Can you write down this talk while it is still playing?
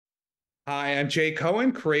Hi, I'm Jay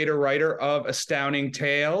Cohen, creator writer of Astounding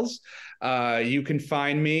Tales. You can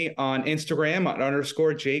find me on Instagram on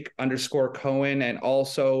 _Jake_Cohen and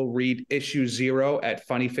also read issue 0 at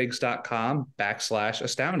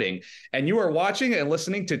funnyfigs.com/astounding. And you are watching and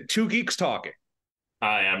listening to Two Geeks Talking.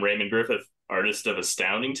 Hi, I'm Raymond Griffith, artist of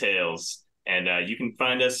Astounding Tales, and you can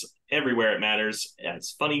find us everywhere it matters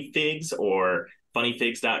as Funny Figs or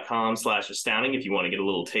funnyfigs.com/astounding if you want to get a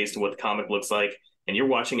little taste of what the comic looks like. And you're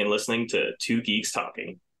watching and listening to Two Geeks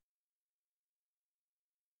Talking.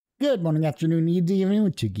 Good morning, afternoon, evening.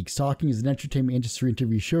 With Two Geeks Talking is an entertainment industry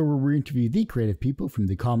interview show where we interview the creative people from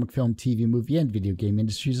the comic, film, TV, movie, and video game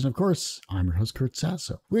industries. And of course, I'm your host, Kurt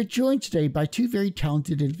Sasso. We're joined today by two very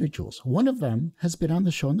talented individuals. One of them has been on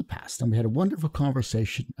the show in the past, and we had a wonderful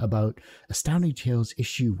conversation about Astounding Tales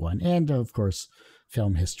issue 1, and of course,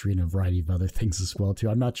 film history and a variety of other things as well, too.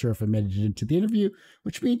 I'm not sure if I made it into the interview,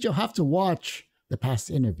 which means you'll have to watch the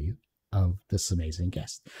past interview of this amazing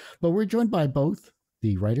guest. But we're joined by both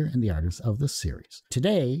the writer and the artist of the series.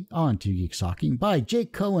 Today on Two Geeks Talking by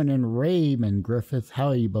Jake Cohen and Raymond Griffith. How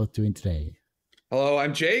are you both doing today? Hello,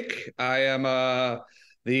 I'm Jake. I am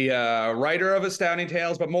the writer of Astounding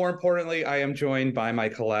Tales, but more importantly, I am joined by my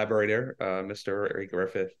collaborator, Mr. Ray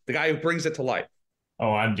Griffith, the guy who brings it to life.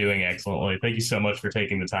 Oh, I'm doing excellently. Thank you so much for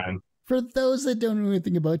taking the time. For those that don't know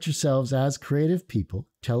anything about yourselves as creative people,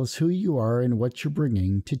 tell us who you are and what you're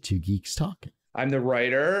bringing to Two Geeks Talking. I'm the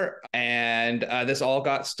writer, and this all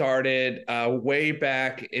got started way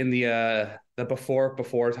back in the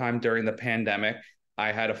before time during the pandemic.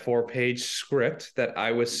 I had a 4-page script that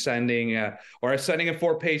I was sending, I was sending in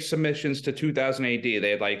 4-page submissions to 2000 AD. They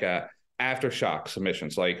had like aftershock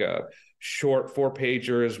submissions, like short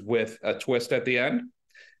 4-pagers with a twist at the end.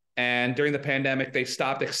 And during the pandemic, they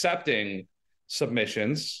stopped accepting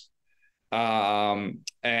submissions. And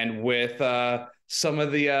with some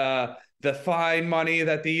of the fine money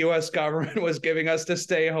that the U.S. government was giving us to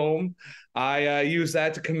stay home, I used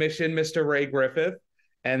that to commission Mr. Ray Griffith.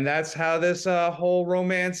 And that's how this whole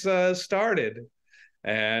romance started.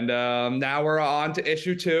 And now we're on to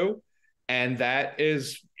issue 2. And that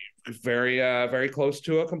is very close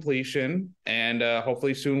to a completion. And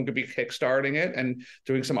hopefully soon we'll be kickstarting it and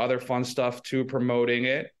doing some other fun stuff too, promoting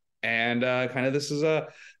it. And kind of this is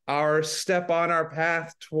our step on our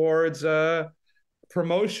path towards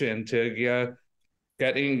promotion to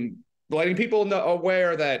letting people know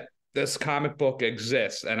aware that this comic book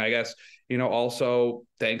exists. And I guess, also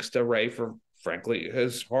thanks to Ray for frankly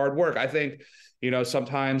his hard work. I think,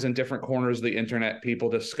 sometimes in different corners of the internet, people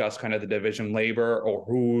discuss kind of the division labor or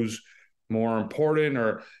who's more important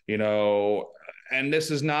or, and this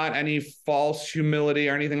is not any false humility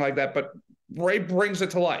or anything like that, but Ray brings it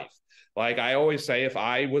to life. Like I always say, if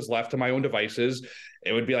I was left to my own devices,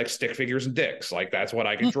 it would be like stick figures and dicks. Like that's what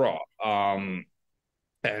I could draw. And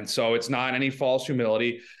so it's not any false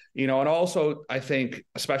humility, and also I think,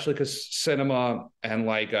 especially because cinema and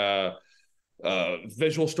like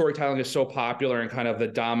visual storytelling is so popular and kind of the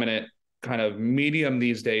dominant kind of medium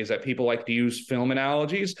these days, that people like to use film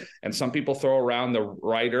analogies. And some people throw around the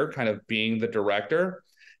writer kind of being the director.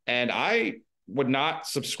 And I would not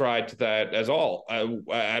subscribe to that at all. I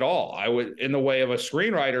would, in the way of a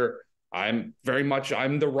screenwriter, I'm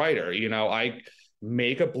the writer. I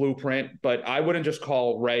make a blueprint, but I wouldn't just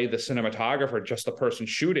call Ray the cinematographer, just the person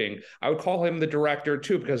shooting. I would call him the director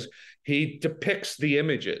too, because he depicts the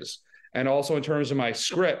images. And also in terms of my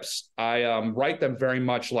scripts, I write them very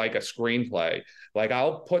much like a screenplay. Like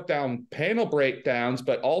I'll put down panel breakdowns,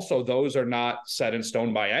 but also those are not set in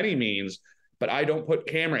stone by any means. But I don't put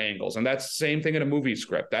camera angles. And that's the same thing in a movie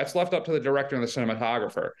script. That's left up to the director and the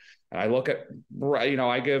cinematographer. And I look at,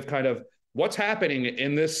 I give kind of what's happening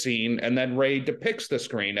in this scene, and then Ray depicts the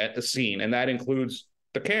screen at the scene, and that includes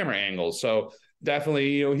the camera angles. So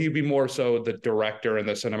definitely, he'd be more so the director and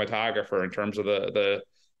the cinematographer in terms of the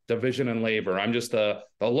division and labor. I'm just the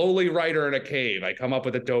lowly writer in a cave. I come up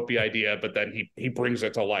with a dopey idea, but then he brings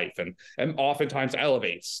it to life and oftentimes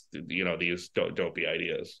elevates these dopey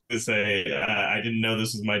ideas. To say, I didn't know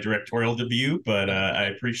this was my directorial debut, but I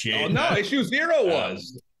appreciate. Oh no, that. Issue 0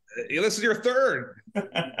 was. This is your 3rd.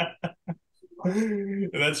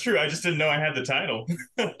 That's true. I just didn't know I had the title.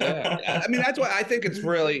 Yeah. I mean, that's why I think it's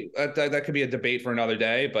really that could be a debate for another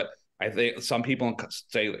day, but I think some people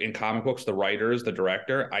say in comic books, the writers, the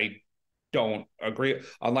director. I don't agree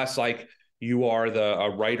unless like you are a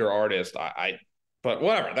writer artist. But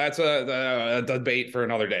whatever. That's a debate for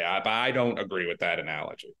another day. I don't agree with that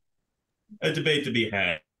analogy. A debate to be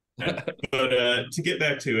had. But to get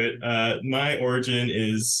back to it, my origin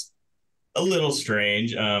is a little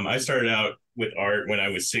strange. I started out with art when I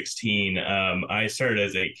was 16. I started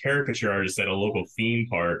as a caricature artist at a local theme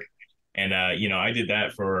park. And, I did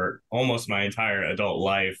that for almost my entire adult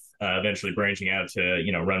life, eventually branching out to,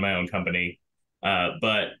 run my own company.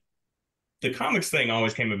 But the comics thing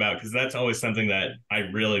always came about because that's always something that I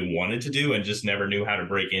really wanted to do and just never knew how to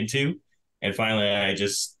break into. And finally, I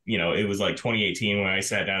just, it was like 2018 when I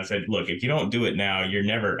sat down and said, look, if you don't do it now, you're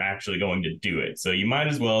never actually going to do it. So you might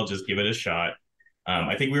as well just give it a shot.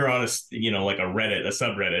 I think we were on like a Reddit, a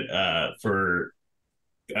subreddit for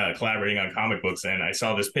collaborating on comic books. And I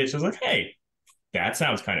saw this pitch. I was like, hey, that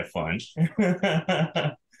sounds kind of fun.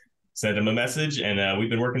 Sent him a message and we've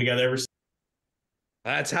been working together ever since.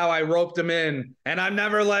 That's how I roped him in, and I'm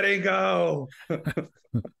never letting go.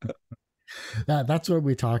 That's what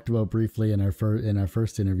we talked about briefly in our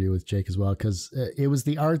first interview with Jake as well, because it was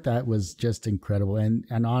the art that was just incredible.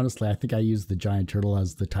 And honestly, I think I used the giant turtle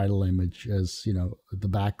as the title image, as the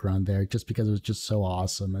background there, just because it was just so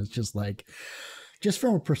awesome. It's just like, just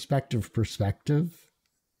from a perspective.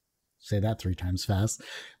 Say that 3 times fast.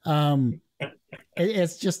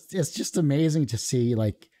 It's just amazing to see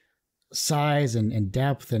like size and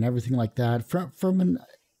depth and everything like that from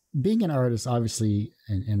being an artist, obviously,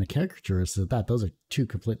 and a caricaturist. Those are 2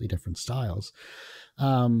 completely different styles.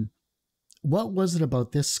 What was it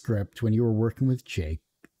about this script when you were working with Jake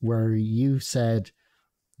where you said,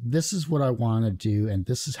 this is what I want to do, and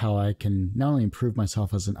this is how I can not only improve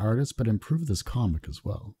myself as an artist, but improve this comic as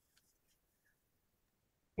well?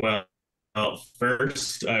 Well,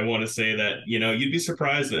 first, I want to say that, you'd be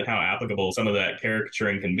surprised at how applicable some of that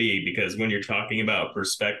caricaturing can be, because when you're talking about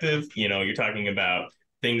perspective, you're talking about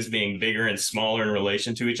things being bigger and smaller in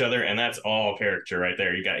relation to each other. And that's all caricature right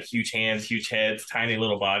there. You got huge hands, huge heads, tiny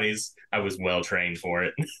little bodies. I was well trained for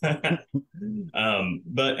it.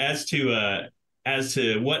 But as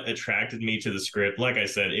to what attracted me to the script, like I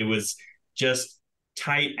said, it was just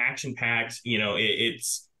tight, action packed.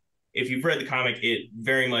 It's, if you've read the comic, it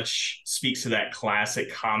very much speaks to that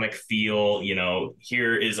classic comic feel.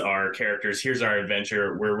 Here is our characters, here's our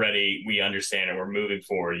adventure. We're ready. We understand it. We're moving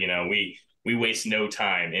forward. We waste no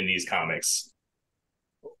time in these comics.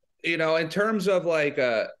 In terms of like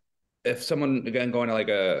if someone, again, going to like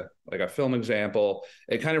a film example,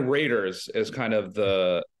 it kind of Raiders is kind of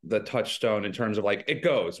the touchstone in terms of like it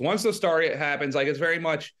goes. Once the story happens, like it's very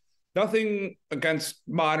much nothing against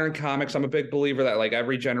modern comics. I'm a big believer that like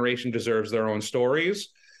every generation deserves their own stories.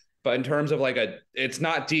 But in terms of like it's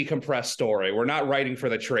not decompressed story. We're not writing for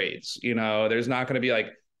the trades. There's not going to be like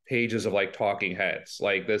pages of like talking heads.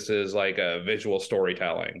 Like this is like a visual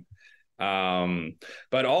storytelling.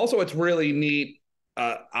 But also it's really neat.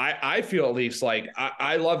 I feel at least like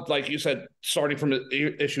I loved, like you said, starting from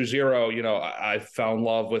issue 0, I fell in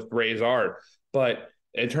love with Ray's art. But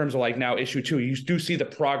in terms of like now issue 2, you do see the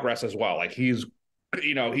progress as well. Like he was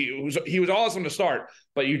awesome to start,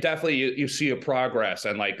 but you definitely you see a progress.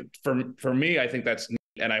 And like for me, I think that's neat,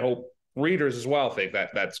 and I hope readers as well think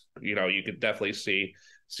that's you could definitely see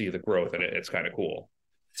the growth, and it's kind of cool.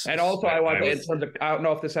 And also I don't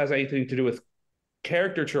know if this has anything to do with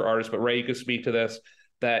caricature artists, but Ray, you could speak to this,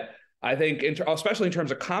 that I think especially in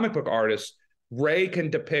terms of comic book artists, Ray can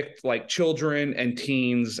depict like children and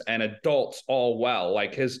teens and adults all well.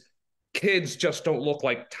 Like his kids just don't look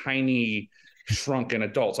like tiny shrunken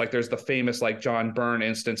adults. Like there's the famous like John Byrne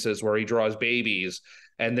instances where he draws babies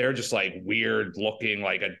and they're just like weird looking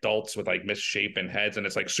like adults with like misshapen heads, and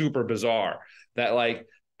it's like super bizarre. That like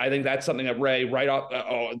I think that's something that Ray right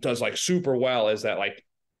off does like super well, is that like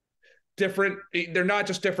they're not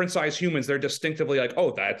just different size humans, they're distinctively like,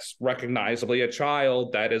 oh, that's recognizably a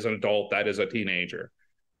child, that is an adult, that is a teenager.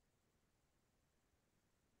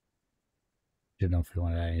 Didn't know if you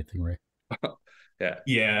want to add anything, Ray.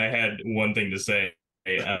 Yeah, I had one thing to say.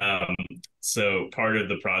 So part of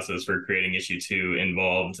the process for creating issue 2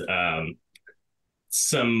 involved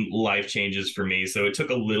some life changes for me, so it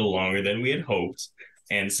took a little longer than we had hoped.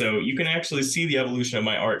 And so you can actually see the evolution of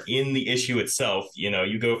my art in the issue itself.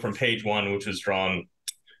 You go from page 1, which was drawn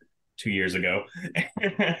 2 years ago,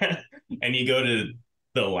 and you go to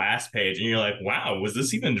the last page and you're like, wow, was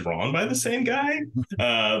this even drawn by the same guy?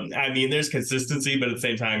 I mean, there's consistency, but at the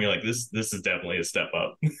same time, you're like, this is definitely a step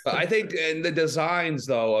up. I think in the designs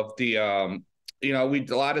though of the we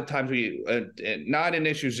a lot of times we not in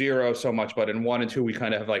issue 0 so much, but in 1 and 2 we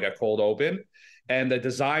kind of have like a cold open. And the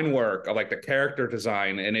design work of like the character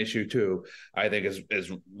design in issue 2, I think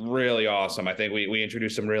is really awesome. I think we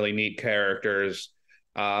introduced some really neat characters.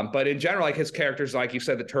 But in general, like his characters, like you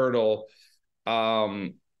said, the turtle,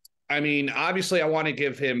 I mean, obviously I want to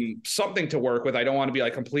give him something to work with. I don't want to be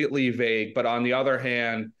like completely vague, but on the other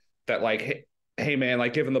hand, that like hey man,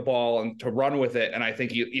 like give him the ball and to run with it. And I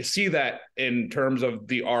think you see that in terms of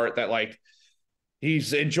the art, that like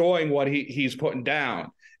he's enjoying what he's putting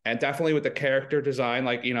down. And definitely with the character design,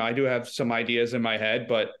 like, I do have some ideas in my head,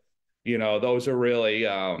 but those are really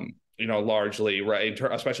largely right,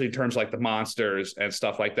 especially in terms of like the monsters and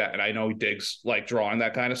stuff like that. And I know he digs like drawing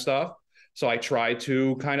that kind of stuff. So I try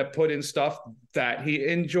to kind of put in stuff that he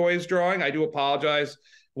enjoys drawing. I do apologize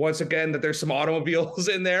once again that there's some automobiles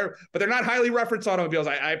in there, but they're not highly referenced automobiles.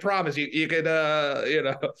 I promise you could,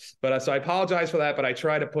 but so I apologize for that, but I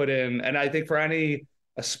try to put in, and I think for any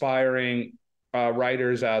aspiring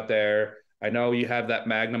writers out there, I know you have that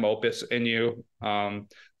magnum opus in you,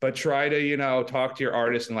 but try to, talk to your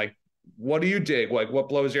artist and like, what do you dig? Like, what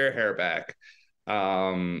blows your hair back?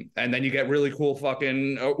 And then you get really cool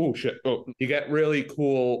fucking you get really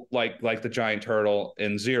cool like the giant turtle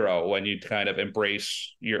in Zero, when you kind of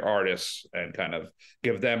embrace your artists and kind of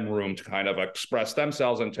give them room to kind of express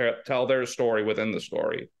themselves and tell their story within the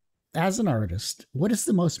story. As an artist, what is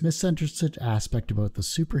the most misunderstood aspect about the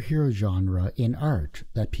superhero genre in art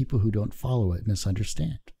that people who don't follow it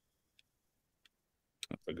misunderstand?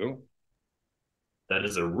 That's a good one. That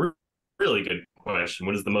is a really good question.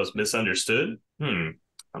 What is the most misunderstood? I'm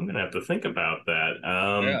gonna have to think about that.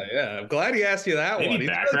 Yeah. I'm glad he asked you that maybe one. He's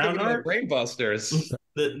background really art, brain busters.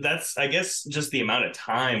 That's, I guess, just the amount of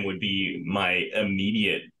time would be my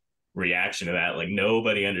immediate reaction to that. Like,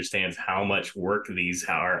 nobody understands how much work these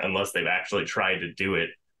are unless they've actually tried to do it.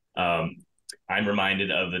 I'm reminded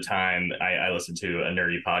of the time I listened to a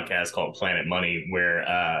nerdy podcast called Planet Money,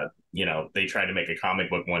 where they tried to make a comic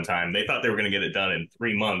book one time. They thought they were going to get it done in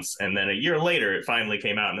 3 months, and then a year later it finally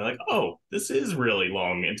came out, and they're like, oh, this is really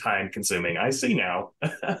long and time consuming. I see now.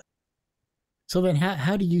 So then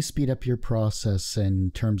how do you speed up your process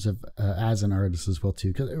in terms of as an artist as well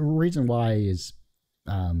too? Because the reason why is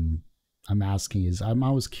I'm asking is I'm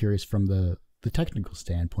always curious from the technical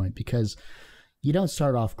standpoint, because you don't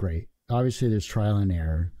start off great. Obviously there's trial and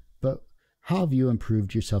error, but how have you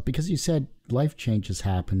improved yourself? Because you said life changes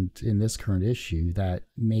happened in this current issue that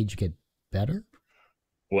made you get better.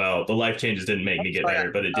 Well, the life changes didn't make me get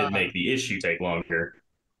better, but it did make the issue take longer.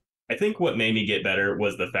 I think what made me get better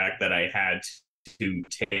was the fact that I had to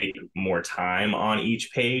take more time on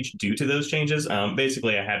each page due to those changes.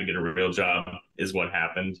 Basically, I had to get a real job is what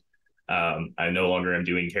happened. I no longer am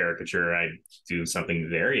doing caricature. I do something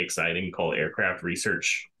very exciting called aircraft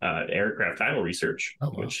title research,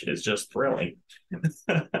 which is just thrilling.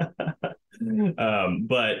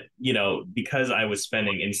 But, because I was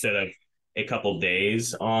spending, instead of a couple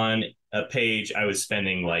days on a page, I was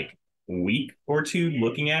spending like a week or two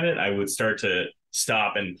looking at it. I would start to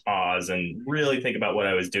stop and pause and really think about what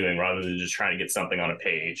I was doing rather than just trying to get something on a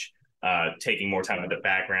page, taking more time with the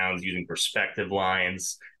backgrounds, using perspective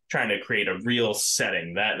lines, trying to create a real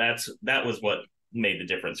setting. That was what made the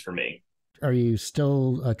difference for me. Are you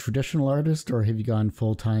still a traditional artist, or have you gone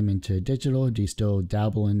full-time into digital? Do you still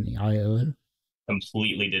dabble in either?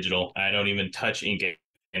 Completely digital. I don't even touch ink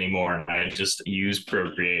anymore. I just use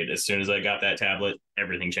Procreate. As soon as I got that tablet,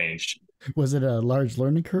 everything changed. Was it a large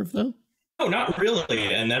learning curve, though? No, not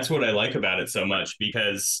really. And that's what I like about it so much,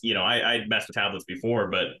 because, I'd messed with tablets before,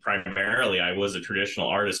 but primarily I was a traditional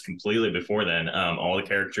artist completely before then. All the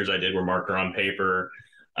caricatures I did were marker on paper,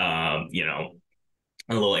 a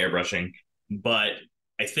little airbrushing. But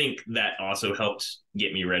I think that also helped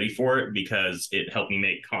get me ready for it, because it helped me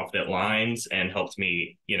make confident lines and helped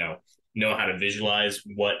me, know how to visualize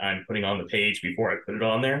what I'm putting on the page before I put it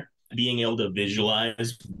on there. Being able to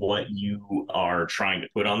visualize what you are trying to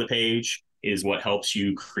put on the page is what helps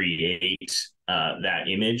you create that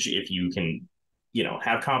image. If you can,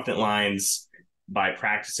 have confident lines by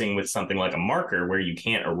practicing with something like a marker where you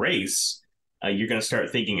can't erase, you're going to start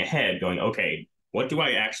thinking ahead, going, okay, what do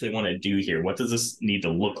I actually want to do here? What does this need to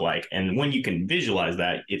look like? And when you can visualize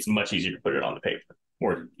that, it's much easier to put it on the paper,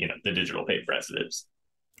 or, the digital paper as it is.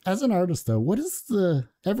 As an artist, though,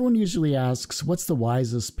 everyone usually asks, what's the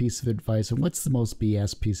wisest piece of advice and what's the most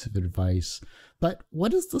BS piece of advice? But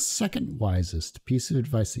what is the second wisest piece of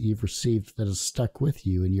advice that you've received that has stuck with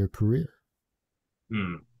you in your career?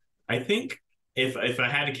 I think if I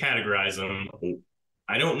had to categorize them,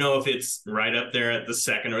 I don't know if it's right up there at the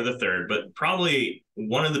second or the third, but probably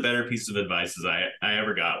one of the better pieces of advice I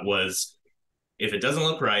ever got was, if it doesn't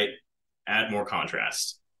look right, add more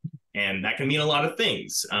contrast. And that can mean a lot of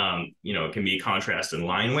things. It can be contrast in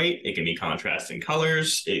line weight. It can be contrast in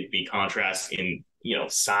colors. It can be contrast in,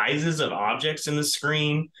 sizes of objects in the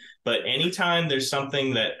screen. But anytime there's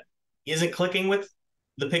something that isn't clicking with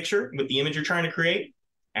the picture, with the image you're trying to create,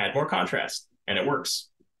 add more contrast, and it works.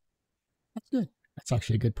 That's good. That's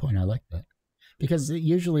actually a good point. I like that. Because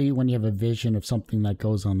usually when you have a vision of something that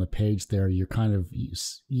goes on the page there, you're kind of,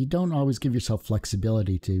 you don't always give yourself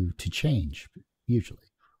flexibility to change, usually.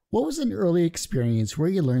 What was an early experience where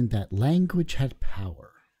you learned that language had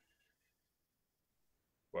power?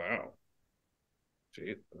 Wow.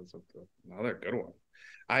 Gee, that's another good one.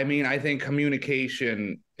 I mean, I think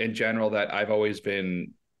communication in general, that I've always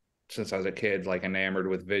been, since I was a kid, like enamored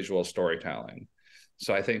with visual storytelling.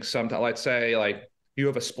 So I think sometimes, let's say like you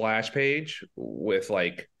have a splash page with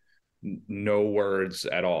like no words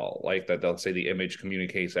at all, like that, they'll say the image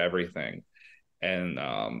communicates everything. And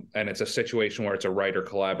it's a situation where it's a writer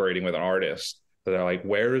collaborating with an artist. So they're like,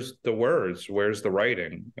 where's the words? Where's the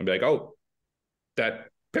writing? And be like, oh, that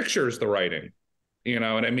picture's the writing. You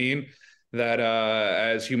know what I mean? That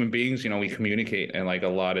as human beings, we communicate in like a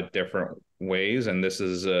lot of different ways, and this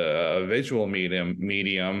is a visual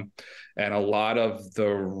medium, and a lot of the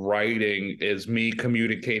writing is me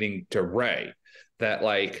communicating to Ray that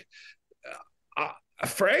like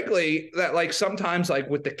frankly, that like sometimes like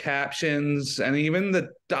with the captions and even the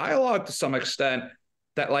dialogue to some extent,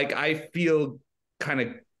 that like I feel kind of,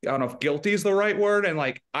 I don't know if guilty is the right word, and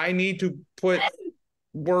like I need to put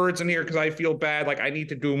words in here because I feel bad, like I need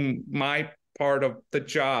to do my part of the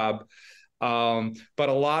job. But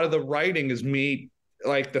a lot of the writing is me,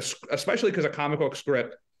 like this, especially because a comic book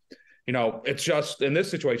script, it's just in this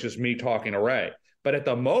situation is me talking to Ray. But at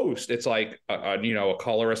the most, it's like a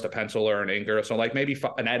colorist, a penciler, an inker, so like maybe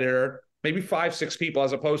an editor, maybe 5-6 people,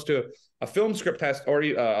 as opposed to a film script has, or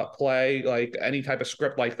a play, like any type of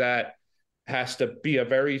script like that has to be a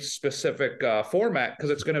very specific format,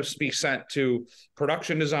 because it's going to be sent to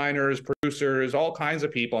production designers, producers, all kinds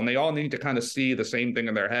of people, and they all need to kind of see the same thing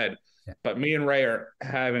in their head. Yeah. But me and Ray are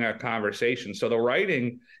having a conversation. So the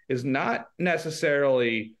writing is not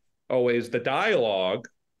necessarily always the dialogue.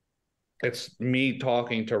 It's me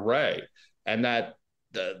talking to Ray, and that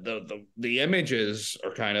the images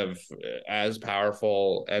are kind of as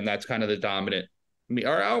powerful, and that's kind of the dominant. You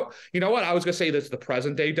know what? I was gonna say this is the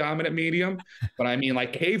present day dominant medium, but I mean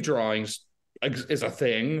like cave drawings is a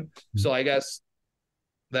thing. So I guess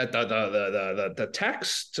that the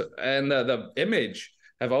text and the image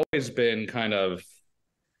have always been kind of.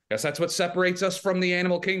 I guess that's what separates us from the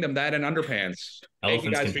animal kingdom. That and underpants.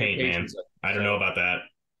 Elephants can paint, man. I don't know about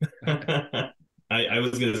that. I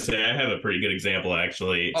was going to say I have a pretty good example,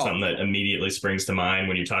 actually. Something that immediately springs to mind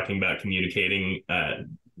when you're talking about communicating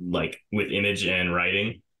like with image and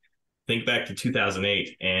writing. Think back to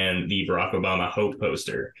 2008 and the Barack Obama Hope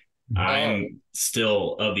poster. I'm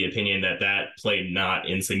still of the opinion that played not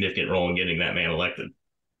insignificant role in getting that man elected.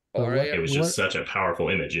 It was just such a powerful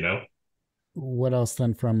image, What else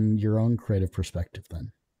then from your own creative perspective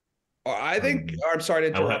then? I think, I'm sorry to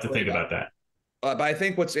interrupt. I'll have to think about that. But I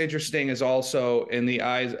think what's interesting is also in the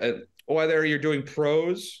eyes, whether you're doing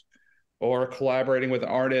prose or collaborating with an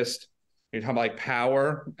artist, you're talking about like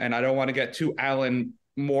power. And I don't want to get too Alan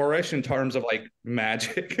Moore-ish in terms of like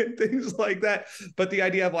magic and things like that. But the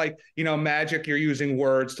idea of like, magic, you're using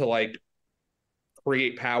words to like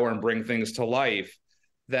create power and bring things to life.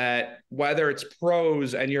 That whether it's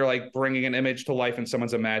prose and you're like bringing an image to life in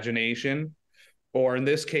someone's imagination, or in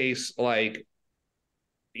this case, like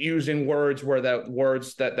using words where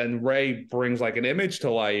words that then Ray brings like an image to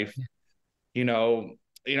life, I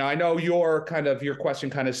know your question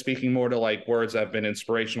kind of speaking more to like words that have been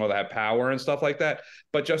inspirational, that have power and stuff like that,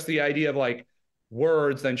 but just the idea of like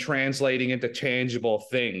words then translating into tangible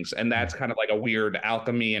things. And that's kind of like a weird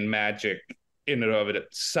alchemy and magic in and of it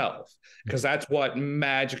itself, because that's what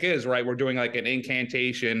magic is, right? We're doing like an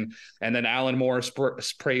incantation, and then Alan Moore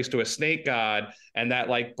prays to a snake god, and that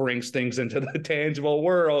like brings things into the tangible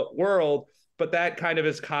world. But that kind of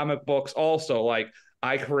is comic books also. Like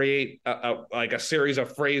I create a series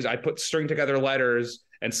of phrases, I string together letters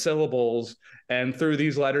and syllables, and through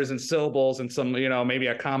these letters and syllables and some maybe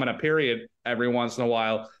a comma and a period every once in a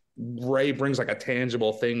while, Ray brings like a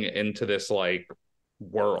tangible thing into this like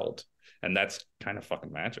world. And that's kind of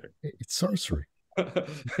fucking magic. It's sorcery.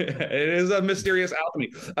 It is a mysterious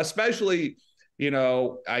alchemy, especially,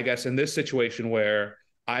 I guess in this situation where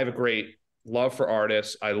I have a great love for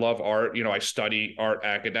artists. I love art. I study art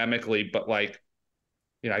academically, but like,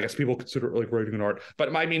 I guess people consider it like writing an art,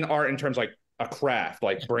 but I mean art in terms like a craft,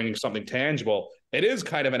 like bringing something tangible. It is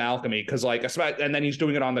kind of an alchemy because like, and then he's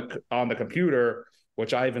doing it on the computer,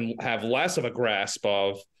 which I even have less of a grasp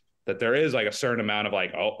of. That there is like a certain amount of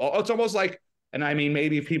like, it's almost like, and I mean,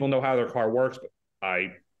 maybe people know how their car works, but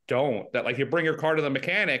I don't. That like you bring your car to the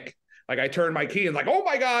mechanic, like I turn my key and like, oh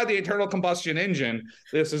my God, the internal combustion engine.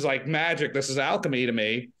 This is like magic. This is alchemy to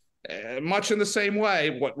me. Much in the same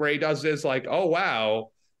way, what Ray does is like, oh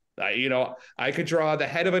wow, I could draw the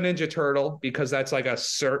head of a Ninja Turtle because that's like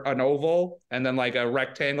an oval, and then like a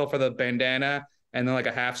rectangle for the bandana, and then like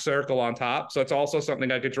a half circle on top. So it's also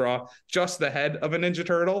something I could draw, just the head of a Ninja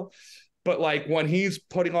Turtle. But like when he's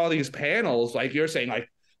putting all these panels, like you're saying, like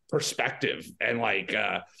perspective and like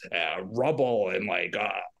rubble and like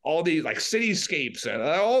all these like cityscapes and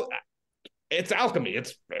all, it's alchemy.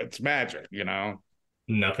 It's magic,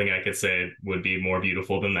 Nothing I could say would be more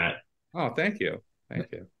beautiful than that. Oh, thank you. Thank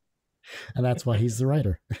you. And that's why he's the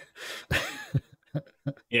writer.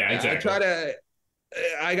 Yeah, exactly.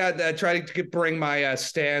 I try to bring my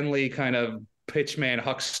Stanley kind of pitchman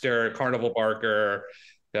huckster carnival barker,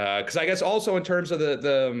 because I guess also in terms of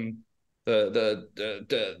the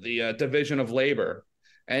division of labor,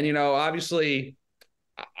 and obviously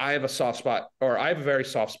I have a very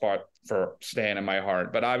soft spot for Stan in my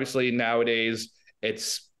heart, but obviously nowadays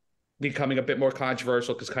it's becoming a bit more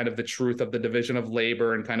controversial because kind of the truth of the division of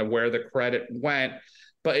labor and kind of where the credit went.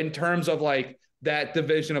 But in terms of like that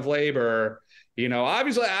division of labor,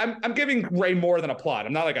 obviously I'm giving Ray more than a plot.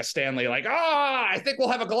 I'm not like a Stanley, like, I think we'll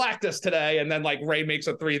have a Galactus today. And then like Ray makes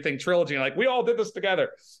a 3-thing trilogy and like, we all did this together.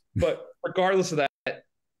 But regardless of that,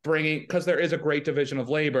 because there is a great division of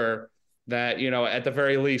labor that, at the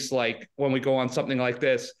very least, like when we go on something like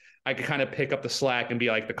this, I could kind of pick up the slack and be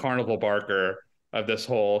like the carnival barker of this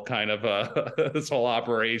whole kind of this whole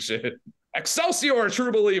operation. Excelsior,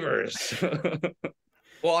 true believers.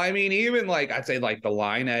 Well, I mean, even like I'd say like the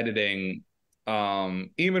line editing,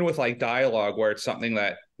 even with like dialogue where it's something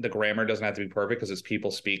that the grammar doesn't have to be perfect because it's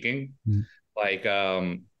people speaking. Like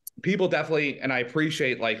people definitely, and I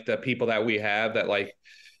appreciate like the people that we have that like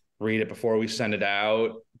read it before we send it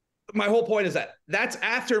out. My whole point is that that's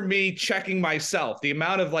after me checking myself, the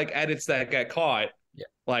amount of like edits that get caught.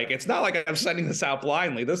 Like, it's not like I'm sending this out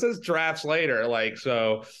blindly. This is drafts later. Like,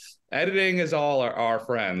 so editing is all our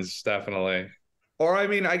friends, definitely. Or, I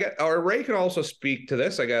mean, or Ray can also speak to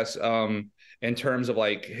this, I guess, in terms of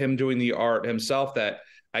like him doing the art himself, that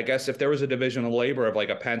I guess if there was a division of labor of like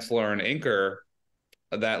a penciler and inker,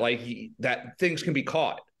 that like that things can be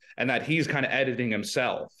caught and that he's kind of editing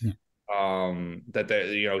himself.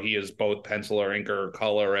 That he is both penciler, inker,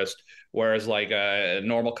 colorist, whereas like a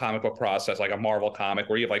normal comic book process, like a Marvel comic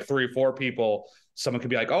where you have like 3 or 4 people, someone could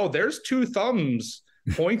be like, oh, there's 2 thumbs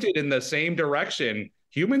pointed in the same direction.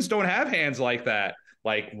 Humans don't have hands like that.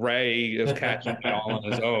 Like Ray is catching it all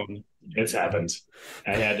on his own. It's happened.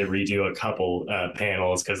 I had to redo a couple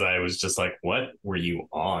panels because I was just like, what were you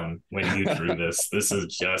on when you drew this? This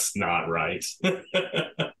is just not right.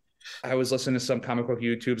 I was listening to some comic book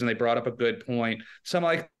YouTubes and they brought up a good point. Some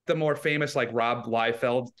like the more famous, like Rob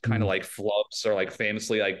Liefeld kind of like flubs or like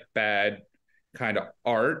famously like bad kind of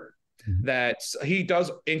art that he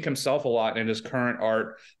does ink himself a lot in his current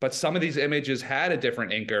art, but some of these images had a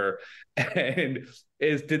different inker and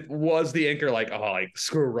was the inker like, oh, like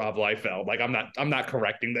screw Rob Liefeld. Like I'm not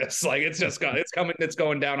correcting this. Like it's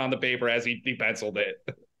going down on the paper as he penciled it.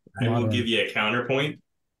 I will give you a counterpoint.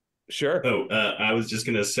 Sure. Oh, I was just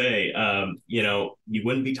going to say, you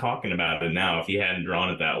wouldn't be talking about it now if you hadn't drawn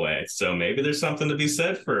it that way. So maybe there's something to be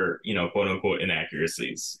said for, quote unquote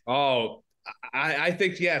inaccuracies. Oh, I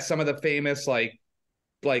think, yeah, some of the famous like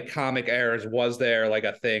comic errors was there like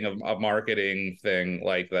a thing of a marketing thing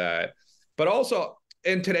like that. But also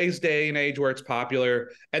in today's day and age where it's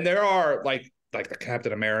popular, and there are like the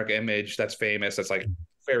Captain America image that's famous, that's like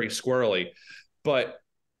very squirrely. But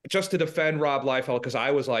just to defend Rob Liefeld, because I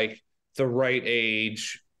was like the right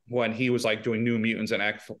age when he was like doing New Mutants and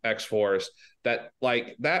X-Force, that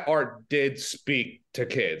like that art did speak to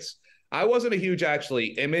kids. I wasn't a huge actually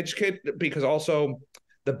image kid because also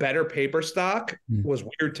the better paper stock was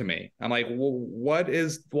weird to me. I'm like, well, why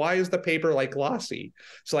is the paper like glossy?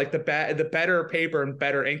 So like the better paper and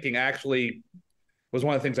better inking actually was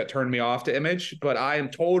one of the things that turned me off to image. But I am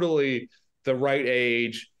totally the right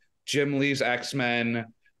age. Jim Lee's X-Men,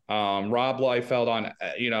 Rob Liefeld on,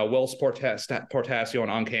 Will Portasio on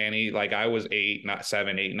Uncanny. Like I was 8, not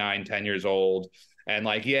 7, 8, 9, 10 years old. And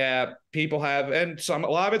like, yeah, people have, and a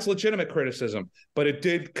lot of it's legitimate criticism, but it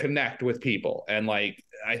did connect with people. And like,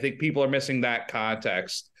 I think people are missing that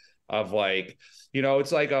context of like,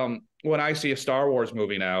 it's like, when I see a Star Wars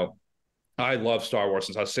movie now, I love Star Wars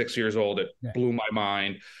since I was 6 years old. It blew my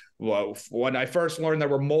mind. Well, when I first learned there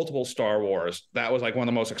were multiple Star Wars, that was like one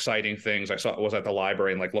of the most exciting things I saw. Was at the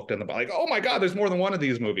library and like looked in the like, oh my god, there's more than one of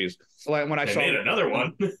these movies. So like, when I saw another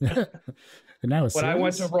one, and now when I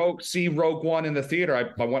went to see Rogue One in the theater,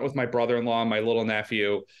 I went with my brother-in-law and my little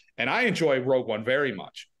nephew, and I enjoy Rogue One very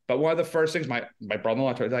much. But one of the first things my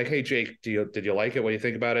brother-in-law told me, like, hey Jake, did you like it? What do you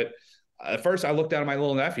think about it? At first, I looked down at my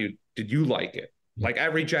little nephew. Did you like it? Like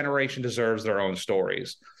every generation deserves their own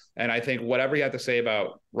stories. And I think whatever you have to say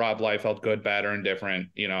about Rob Liefeld, good, bad, or indifferent,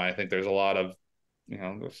 I think there's a lot of,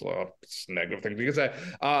 there's a lot of negative things because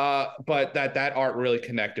but that art really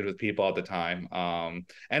connected with people at the time.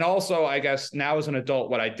 And also, I guess now as an adult,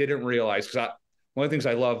 what I didn't realize, because one of the things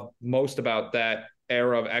I love most about that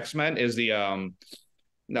era of X-Men is the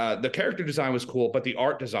character design was cool, but the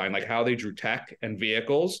art design, like how they drew tech and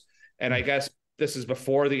vehicles. And I guess this is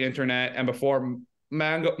before the internet and before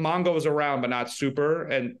manga was around, but not super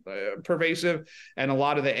and pervasive. And a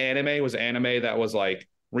lot of the anime was anime that was like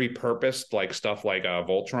repurposed, like stuff like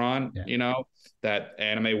Voltron, that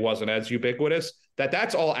anime wasn't as ubiquitous.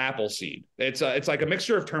 That's all Appleseed. It's like a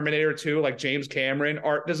mixture of Terminator 2, like James Cameron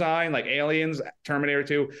art design, like Aliens, Terminator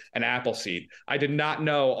 2, and Appleseed. I did not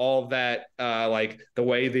know all of that, like the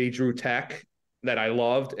way they drew tech that I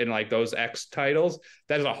loved in like those X titles.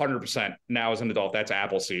 That is 100% now as an adult. That's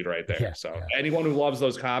Appleseed right there. Yeah, so anyone who loves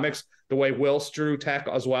those comics, the way Wills drew tech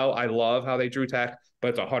as well, I love how they drew tech, but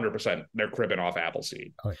it's 100% they're cribbing off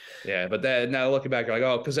Appleseed. Oh, yeah. But then now looking back, you're like,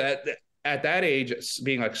 oh, because at that age,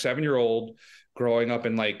 being like 7-year-old, growing up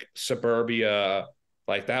in like suburbia,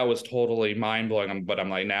 like that was totally mind blowing. But I'm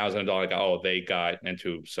like, now as an adult, like, oh, they got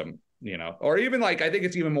into some, or even like, I think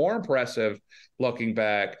it's even more impressive looking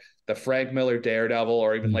back, the Frank Miller Daredevil,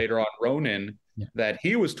 or even later on Ronin, that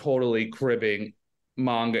he was totally cribbing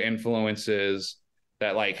manga influences.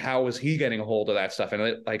 That like, how was he getting a hold of that stuff?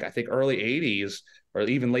 And like, I think early 80s or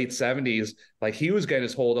even late 70s, like he was getting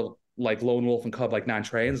his hold of like Lone Wolf and Cub, like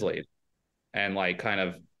non-translate, and like kind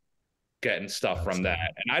of getting stuff from that.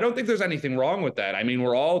 And I don't think there's anything wrong with that. I mean,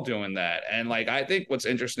 we're all doing that. And like, I think what's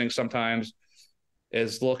interesting sometimes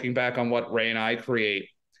is looking back on what Ray and I create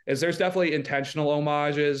is there's definitely intentional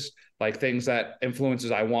homages, like things that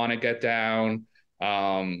influences I want to get down.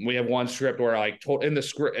 We have one script where like in the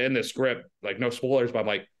script, like no spoilers, but I'm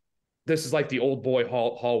like, this is like the Old Boy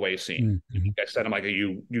hallway scene. Mm-hmm. I sent him like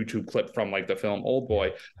a YouTube clip from like the film Old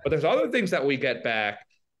Boy. But there's other things that we get back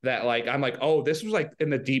that like, I'm like, oh, this was like in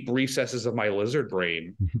the deep recesses of my lizard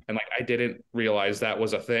brain. And like, I didn't realize that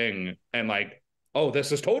was a thing. And like, oh,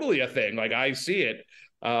 this is totally a thing. Like I see it.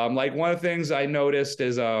 Like one of the things I noticed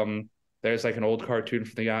is there's like an old cartoon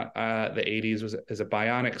from the 80s. Is it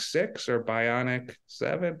Bionic 6 or Bionic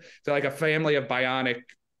 7? So like a family of Bionic.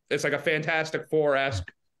 It's like a Fantastic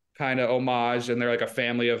Four-esque kind of homage. And they're like a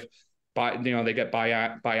family of, they get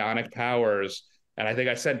bionic powers. And I think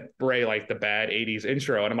I sent Bray like the bad 80s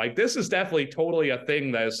intro. And I'm like, this is definitely totally a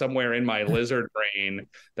thing that is somewhere in my lizard brain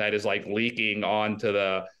that is like leaking onto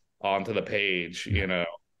the page,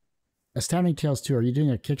 Astounding Tales 2, are you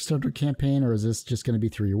doing a Kickstarter campaign, or is this just going to be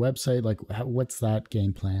through your website? Like, what's that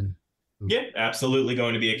game plan? Yeah, absolutely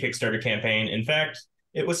going to be a Kickstarter campaign. In fact,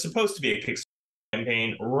 it was supposed to be a Kickstarter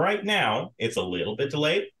campaign. Right now, it's a little bit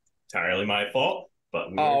delayed. Entirely my fault, but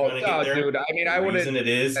we're going to get there. Dude, I mean, I wouldn't. It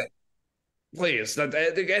is. Please,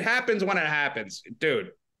 it happens when it happens,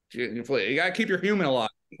 dude. You got to keep your human alive.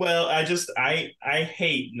 Well, I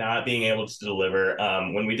hate not being able to deliver.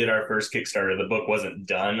 When we did our first Kickstarter, the book wasn't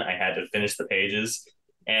done. I had to finish the pages,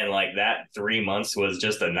 and like that 3 months was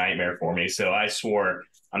just a nightmare for me. So I swore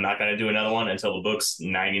I'm not going to do another one until the book's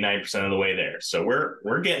 99% of the way there. So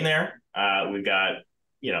we're getting there. We've got,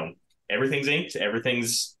 everything's inked,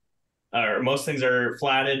 most things are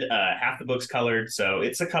flatted, half the book's colored. So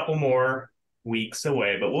it's a couple more weeks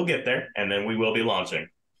away, but we'll get there, and then we will be launching.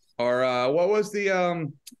 Or what was the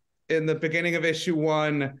in the beginning of issue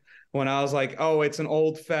 1 when I was like, oh, it's an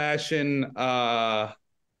old-fashioned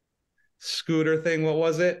scooter thing. What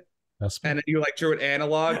was it? And then you like drew it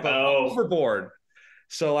analog, but hoverboard.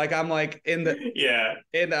 So like I'm like and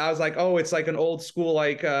I was like, oh, it's like an old school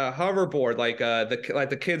like hoverboard, like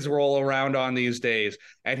the kids roll around on these days.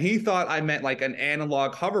 And he thought I meant like an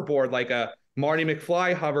analog hoverboard, like a Marty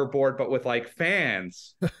McFly hoverboard, but with like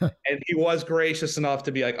fans. And he was gracious enough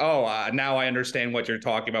to be like, oh, now I understand what you're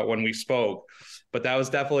talking about when we spoke. But that was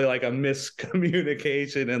definitely like a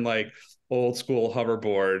miscommunication and like old school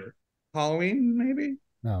hoverboard. Halloween, maybe?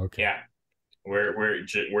 Oh, okay. Yeah.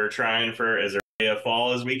 We're trying for as early a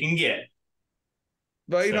fall as we can get.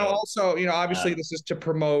 But, also, obviously this is to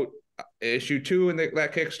promote issue 2 in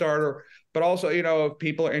that Kickstarter. But also, if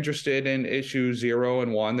people are interested in issue 0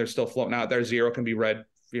 and 1, they're still floating out there. 0 can be read,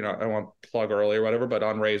 I don't want to plug early or whatever, but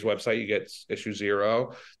on Ray's website, you get issue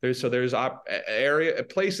 0. There's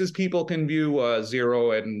places people can view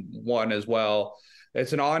 0 and 1 as well.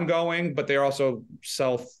 It's an ongoing, but they're also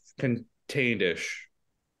self-contained-ish,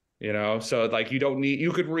 So like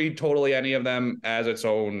you could read totally any of them as its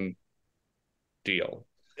own deal.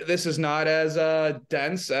 This is not as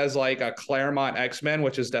dense as like a Claremont X-Men,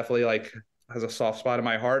 which is definitely like has a soft spot in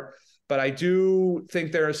my heart. But I do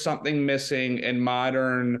think there is something missing in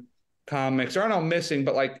modern comics. Or not missing,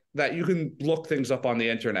 but like that you can look things up on the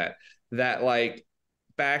internet. That like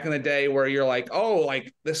back in the day where you're like, oh,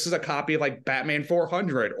 like this is a copy of like Batman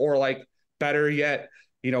 400, or like better yet,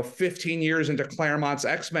 15 years into Claremont's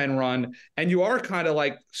X-Men run, and you are kind of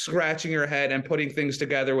like scratching your head and putting things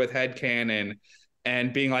together with headcanon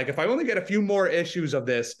and being like, if I only get a few more issues of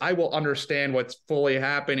this, I will understand what's fully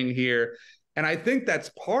happening here. And I think that's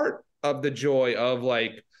part of the joy of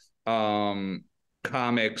like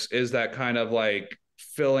comics, is that kind of like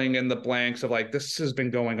filling in the blanks of like, this has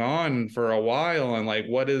been going on for a while, and like,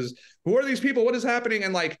 who are these people? What is happening?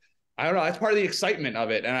 And like, I don't know, that's part of the excitement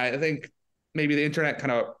of it. And I think maybe the internet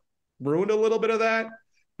kind of ruined a little bit of that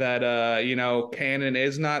canon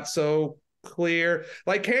is not so clear.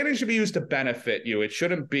 Like, canon should be used to benefit you. It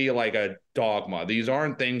shouldn't be like a dogma. These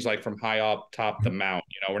aren't things like from high up top the mount.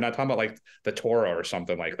 We're not talking about like the Torah or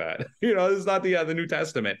something like that. This is not the New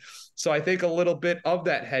Testament. So I think a little bit of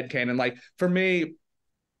that headcanon, like for me,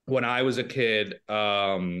 when I was a kid,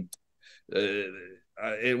 when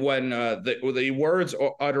the words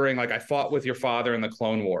uttering like, I fought with your father in the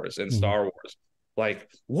Clone Wars and Star Wars, like,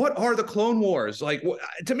 what are the Clone Wars? Like,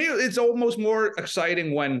 to me, it's almost more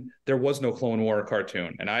exciting when there was no Clone War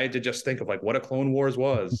cartoon, and I had to just think of like what a Clone Wars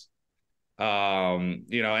was. And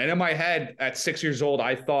in my head at 6 years old,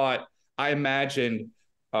 I imagined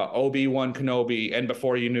Obi-Wan Kenobi, and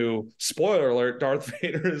before you knew, spoiler alert, Darth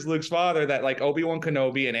Vader is Luke's father, that like Obi-Wan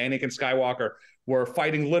Kenobi and Anakin Skywalker were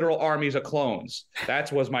fighting literal armies of clones.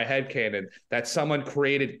 That was my headcanon, that someone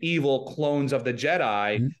created evil clones of the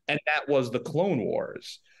Jedi, and that was the Clone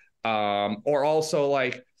Wars. Or also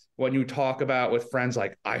like when you talk about with friends,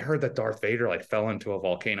 like, I heard that Darth Vader like fell into a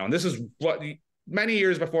volcano, and this is what many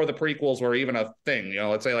years before the prequels were even a thing,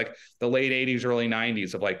 let's say like the late 80s, early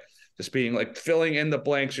 90s, of like just being like filling in the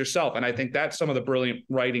blanks yourself. And I think that's some of the brilliant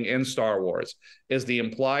writing in Star Wars, is the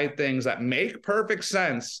implied things that make perfect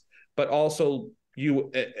sense, but also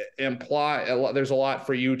you imply there's a lot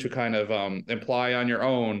for you to kind of imply on your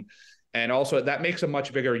own. And also that makes a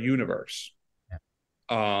much bigger universe.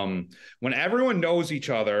 When everyone knows each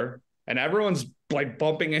other and everyone's like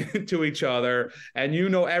bumping into each other and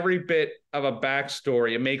every bit of a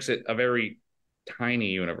backstory, it makes it a very tiny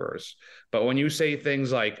universe. But when you say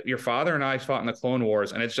things like, your father and I fought in the Clone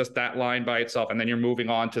Wars, and it's just that line by itself, and then you're moving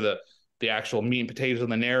on to the actual meat and potatoes of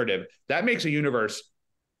the narrative, that makes a universe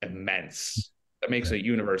immense. That makes a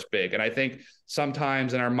universe big. And I think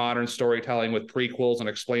sometimes in our modern storytelling with prequels and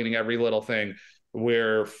explaining every little thing,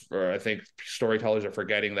 I think storytellers are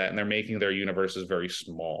forgetting that, and they're making their universes very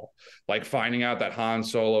small. Like finding out that Han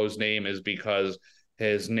Solo's name is because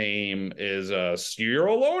his name is you're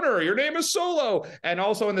a loner, your name is Solo. And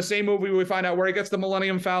also in the same movie, we find out where he gets the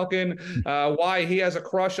Millennium Falcon, why he has a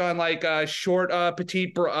crush on like short,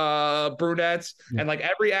 petite brunettes. And like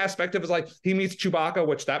every aspect of his life, he meets Chewbacca,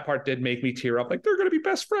 which that part did make me tear up. Like, they're going to be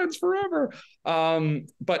best friends forever.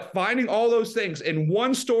 But finding all those things in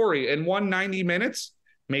one story, in 190 minutes,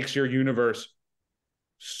 makes your universe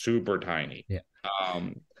super tiny. Yeah.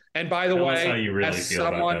 And by the way, how you really as feel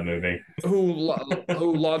someone about that movie,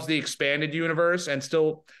 who loves the expanded universe and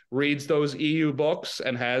still reads those EU books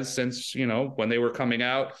and has since, when they were coming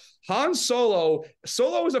out, Han Solo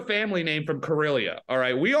is a family name from Corellia. All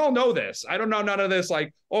right. We all know this. I don't know none of this.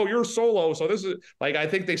 Like, oh, you're Solo, so this is like, I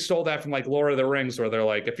think they stole that from like Lord of the Rings, where they're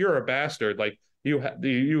like, if you're a bastard, like you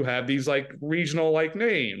have these like regional like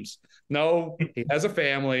names. No, he has a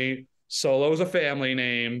family. Solo's a family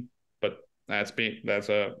name. That's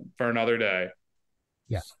for another day.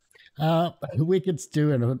 Yeah. We could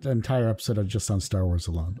do an entire episode just on Star Wars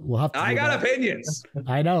alone. We'll have to. I got opinions.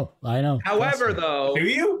 I know. However, though, do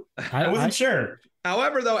you? I wasn't sure.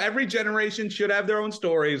 However, though, every generation should have their own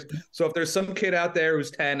stories. So if there's some kid out there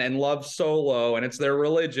who's 10 and loves Solo and it's their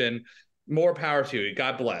religion, more power to you.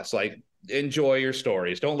 God bless. Like, enjoy your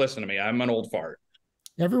stories. Don't listen to me. I'm an old fart.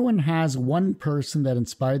 Everyone has one person that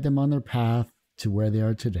inspired them on their path to where they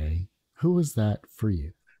are today. Who was that for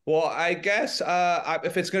you? Well, I guess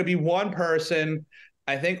if it's going to be one person,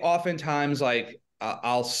 I think oftentimes like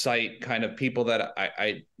I'll cite kind of people that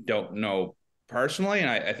I don't know personally. And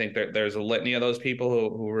I think there's a litany of those people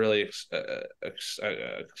who really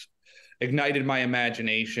ignited my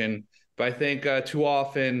imagination. But I think too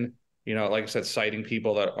often, like I said, citing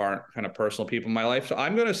people that aren't kind of personal people in my life. So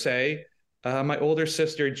I'm going to say my older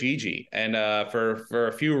sister, Gigi, and for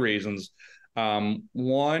a few reasons.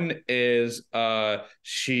 One is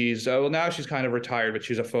she's now she's kind of retired, but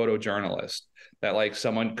she's a photojournalist that like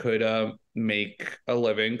someone could make a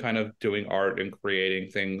living kind of doing art and creating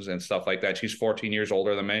things and stuff like that. She's 14 years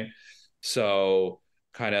older than me. So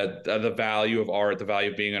kind of the value of art, the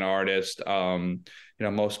value of being an artist.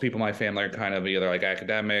 Most people in my family are kind of either like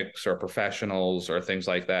academics or professionals or things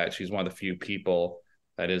like that. She's one of the few people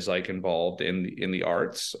that is like involved in the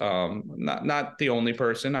arts. Not the only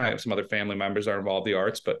person. I have some other family members that are involved in the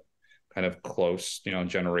arts, but kind of close,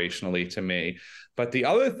 generationally to me. But the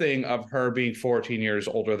other thing of her being 14 years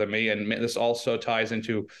older than me, and this also ties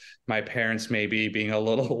into my parents maybe being a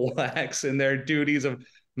little lax in their duties of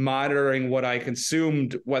monitoring what I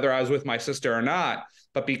consumed, whether I was with my sister or not.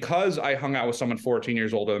 But because I hung out with someone 14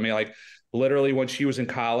 years older than me, like literally when she was in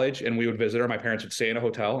college and we would visit her, my parents would stay in a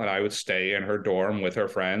hotel and I would stay in her dorm with her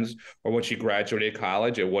friends. Or when she graduated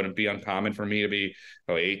college, it wouldn't be uncommon for me to be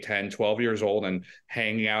 8, 10, 12 years old and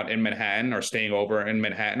hanging out in Manhattan or staying over in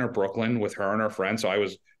Manhattan or Brooklyn with her and her friends. So I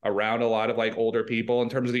was around a lot of like older people. In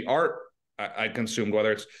terms of the art I consumed,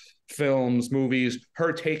 whether it's films, movies,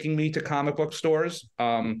 her taking me to comic book stores.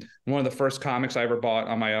 One of the first comics I ever bought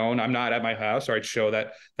on my own. I'm not at my house, or I'd show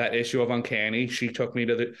that issue of Uncanny. She took me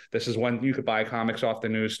to this is when you could buy comics off the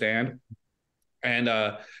newsstand.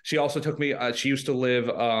 And she also took me, she used to live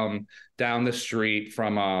down the street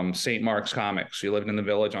from St. Mark's Comics. She lived in the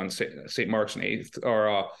Village on St. Mark's and 8th, or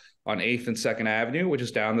on 8th and 2nd Avenue, which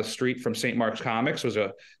is down the street from St. Mark's Comics. It was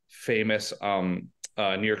a famous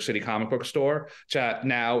New York City comic book store, which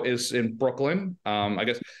now is in Brooklyn, I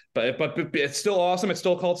guess. But it's still awesome. It's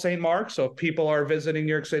still called St. Mark's. So if people are visiting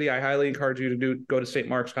New York City, I highly encourage you to go to St.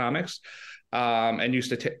 Mark's Comics. And used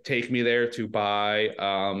to take me there to buy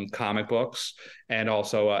comic books and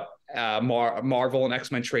also Marvel and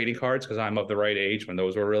X-Men trading cards, because I'm of the right age when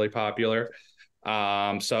those were really popular.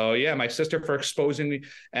 So yeah, my sister for exposing me.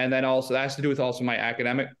 And then also that has to do with also my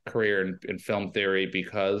academic career in film theory,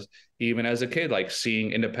 because even as a kid, like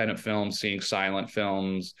seeing independent films, seeing silent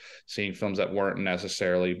films, seeing films that weren't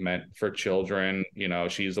necessarily meant for children.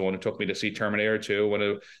 She's the one who took me to see Terminator 2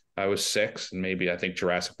 when I was 6, and maybe I think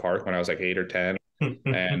Jurassic Park when I was like 8 or 10.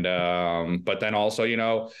 And but then also,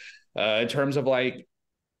 in terms of like,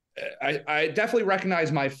 I definitely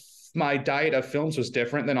recognize my diet of films was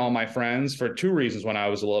different than all my friends for 2 reasons when I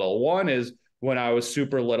was little. One is when I was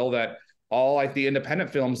super little, that all like the independent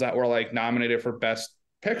films that were like nominated for Best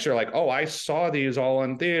Picture, like, oh, I saw these all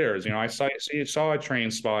in theaters. I saw a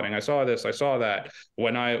Trainspotting. I saw this. I saw that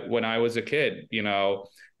when I was a kid.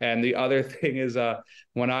 And the other thing is,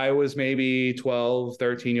 when I was maybe 12,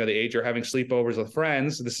 13, the age you're having sleepovers with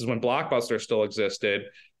friends. This is when Blockbuster still existed.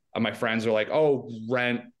 My friends are like, oh,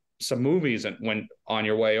 rent some movies and when on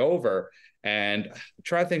your way over. And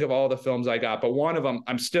try to think of all the films I got, but one of them,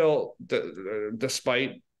 I'm still,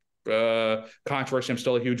 despite controversy, I'm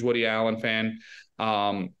still a huge Woody Allen fan.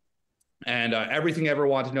 And Everything You Ever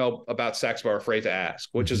Want to Know About Sex But Are Afraid to Ask,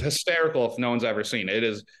 which is hysterical if no one's ever seen it. It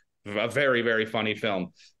is a very, very funny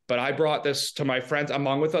film. But I brought this to my friends,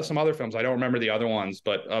 along with some other films. I don't remember the other ones,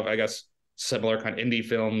 but I guess similar kind of indie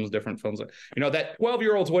films, different films, that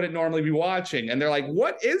 12-year-olds wouldn't normally be watching. And they're like,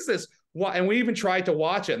 what is this? What? And we even tried to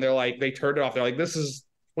watch it, and they're like, they turned it off. They're like,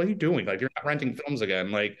 what are you doing? Like, you're not renting films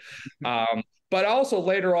again. Like, but also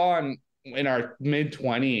later on in our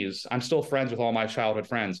mid-20s, I'm still friends with all my childhood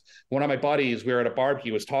friends. One of my buddies, we were at a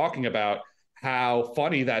barbecue, was talking about how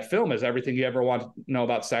funny that film is, Everything You Ever Want to Know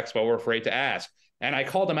About Sex But Were Afraid to Ask. And I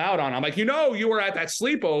called him out on it. I'm like, you were at that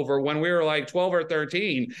sleepover when we were like 12 or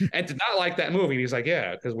 13 and did not like that movie. And he's like,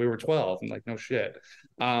 yeah, because we were 12. I'm like, no shit.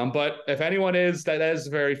 But if anyone that is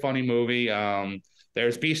a very funny movie.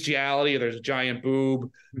 There's bestiality. There's a giant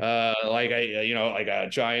boob, like a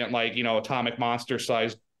giant, atomic monster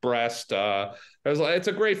sized breast. It's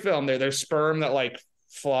a great film. There's sperm that like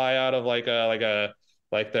fly out of they're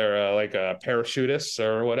like a parachutists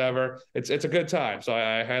or whatever. It's a good time, so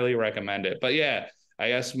I highly recommend it. But yeah, I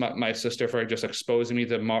guess my sister for just exposing me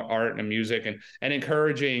to art and music and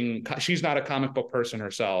encouraging. She's not a comic book person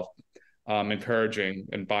herself, encouraging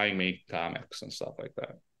and buying me comics and stuff like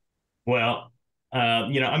that. Well,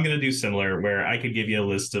 I'm going to do similar, where I could give you a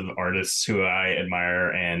list of artists who I admire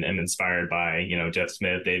and am inspired by, Jeff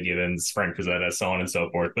Smith, Dave Gibbons, Frank Frazetta, so on and so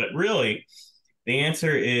forth. But really, the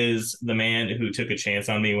answer is the man who took a chance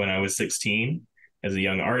on me when I was 16 as a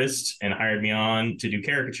young artist and hired me on to do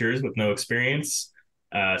caricatures with no experience,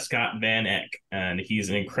 Scott Van Eck. And he's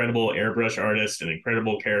an incredible airbrush artist, an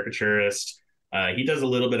incredible caricaturist. He does a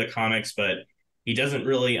little bit of comics, but he doesn't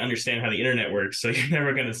really understand how the internet works, so you're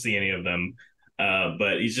never going to see any of them.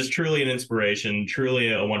 But he's just truly an inspiration,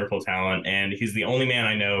 truly a wonderful talent. And he's the only man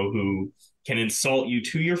I know who can insult you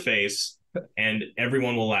to your face and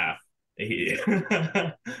everyone will laugh.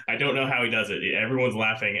 I don't know how he does it. Everyone's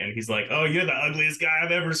laughing and he's like, oh, you're the ugliest guy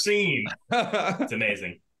I've ever seen. It's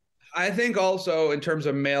amazing. I think also in terms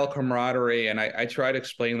of male camaraderie, and I tried to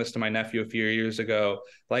explain this to my nephew a few years ago.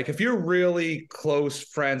 Like, if you're really close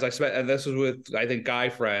friends, and this was with, I think, guy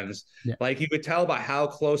friends, Yeah. like you could tell by how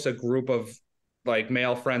close a group of like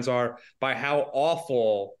male friends are by how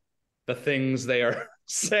awful the things they are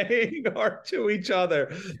saying are to each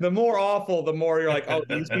other. The more awful, the more you're like, oh,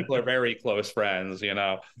 these people are very close friends, you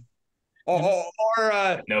know? No,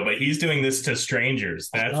 but he's doing this to strangers.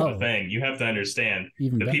 That's the Oh, thing. You have to understand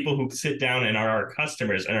even the that. people who sit down and are our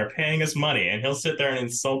customers and are paying us money, and he'll sit there and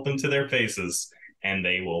insult them to their faces, and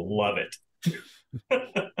they will love it.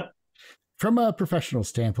 From a professional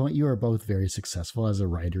standpoint, you are both very successful as a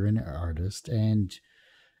writer and an artist, and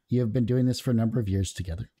you have been doing this for a number of years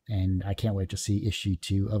together. And I can't wait to see issue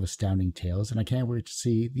 2 of Astounding Tales, and I can't wait to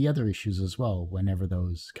see the other issues as well whenever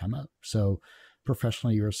those come out. So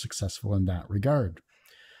professionally, you're successful in that regard.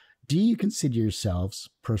 Do you consider yourselves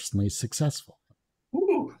personally successful?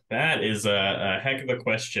 Ooh, that is a heck of a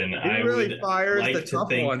question. He really fires like the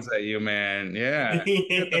tough ones at you, man. Yeah.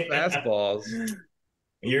 Get the fastballs.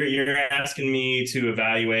 You're asking me to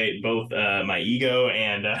evaluate both my ego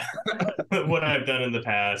and what I've done in the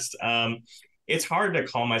past. It's hard to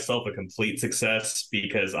call myself a complete success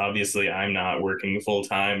because obviously I'm not working full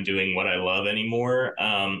time doing what I love anymore.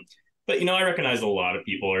 But I recognize a lot of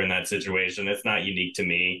people are in that situation. It's not unique to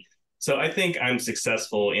me. So I think I'm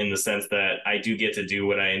successful in the sense that I do get to do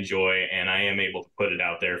what I enjoy and I am able to put it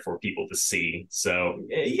out there for people to see. So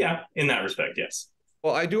yeah, in that respect, yes.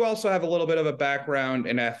 Well, I do also have a little bit of a background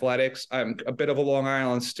in athletics. I'm a bit of a Long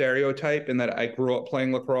Island stereotype in that I grew up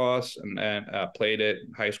playing lacrosse and played it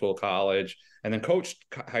in high school, college, and then coached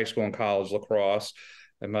high school and college lacrosse.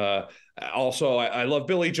 I'm also I love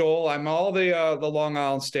Billy Joel. I'm all the Long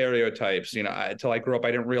Island stereotypes. Until I grew up,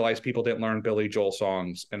 I didn't realize people didn't learn Billy Joel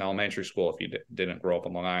songs in elementary school if you didn't grow up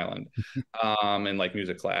in Long Island, in like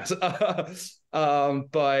music class.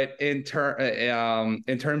 But in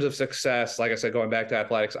terms of success, like I said, going back to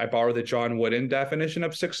athletics, I borrow the John Wooden definition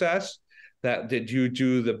of success. That did you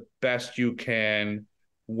do the best you can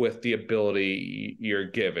with the ability you're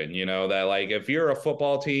given, that like if you're a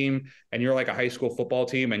football team and you're like a high school football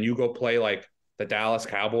team and you go play like the Dallas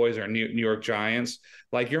Cowboys or New York Giants,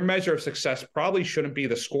 like your measure of success probably shouldn't be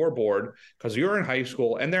the scoreboard because you're in high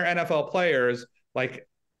school and they're NFL players. Like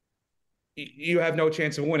you have no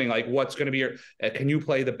chance of winning. Like what's going to be can you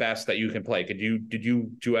play the best that you can play? Did you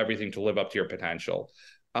do everything to live up to your potential?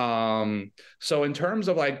 So in terms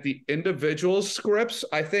of like the individual scripts,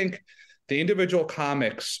 I think the individual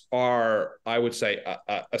comics are, I would say,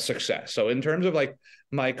 a success. So in terms of like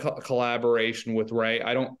my collaboration with Ray,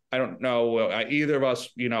 I don't know either of us,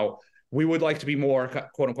 we would like to be more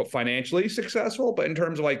quote unquote financially successful, but in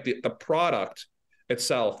terms of like the product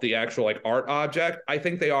itself, the actual like art object, I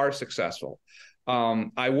think they are successful.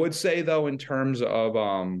 I would say though, in terms of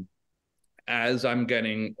as I'm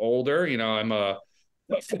getting older, I'm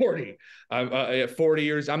 40. I'm at 40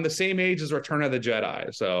 years. I'm the same age as Return of the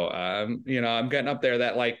Jedi. So, I'm getting up there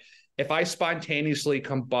that like, if I spontaneously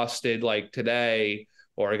combusted like today,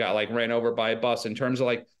 or I got like ran over by a bus in terms of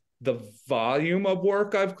like the volume of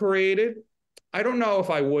work I've created, I don't know if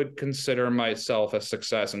I would consider myself a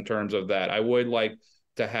success in terms of that. I would like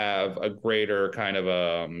to have a greater kind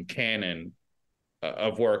of canon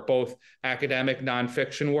of work, both academic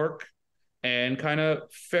nonfiction work and kind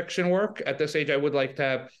of fiction work. At this age, I would like to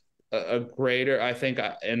have a greater, I think,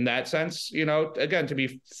 in that sense, again, to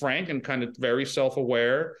be frank and kind of very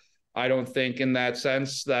self-aware, I don't think in that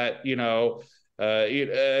sense that, to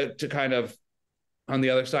kind of on the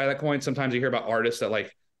other side of that coin, sometimes you hear about artists that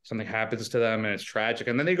like something happens to them and it's tragic.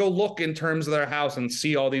 And then they go look in terms of their house and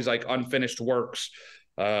see all these like unfinished works.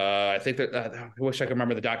 I think that I wish I could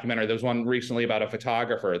remember the documentary. There was one recently about a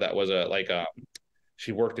photographer that was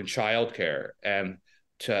she worked in childcare and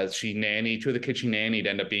two of the kids she nannied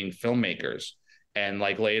ended up being filmmakers. And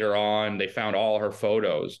like later on, they found all her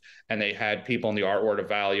photos and they had people in the art world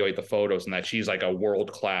evaluate the photos and that she's like a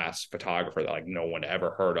world-class photographer that like no one ever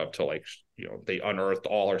heard of till like, they unearthed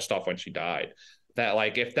all her stuff when she died. That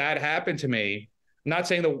like, if that happened to me, I'm not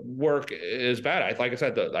saying the work is bad. Like I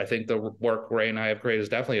said, I think the work Ray and I have created is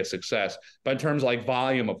definitely a success, but in terms of like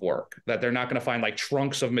volume of work, that they're not going to find like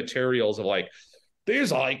trunks of materials of like,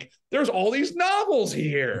 there's all these novels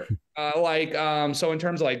here. So in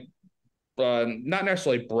terms of like, not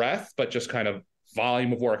necessarily breadth, but just kind of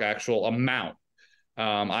volume of work, actual amount.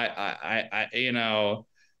 No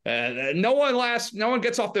one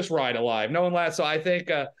gets off this ride alive. No one lasts. So I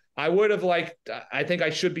think I would have liked, I think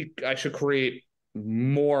I should create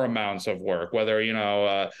more amounts of work, whether,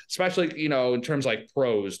 especially, in terms of like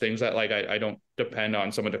prose, things that like, I don't depend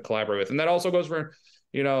on someone to collaborate with. And that also goes for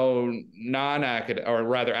non-academic, or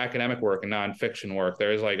rather academic work and nonfiction work.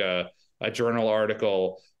 There's like a journal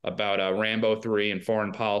article about Rambo 3 and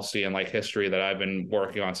foreign policy and like history that I've been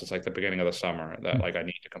working on since like the beginning of the summer that like I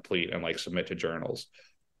need to complete and like submit to journals.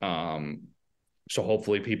 So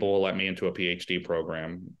hopefully people will let me into a PhD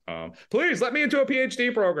program. Please let me into a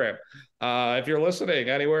PhD program. If you're listening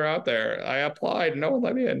anywhere out there, I applied, no one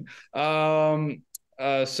let me in.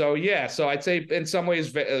 So I'd say in some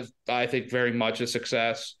ways, I think very much a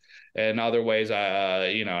success. In other ways,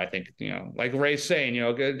 I think, like Ray's saying, you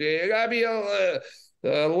gotta be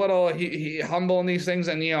a little humble in these things.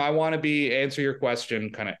 And, I want to answer your question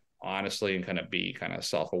kind of honestly and kind of be kind of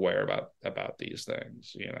self-aware about these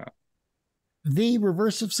things, The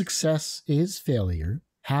reverse of success is failure.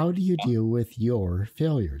 How do you deal with your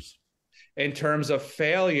failures? In terms of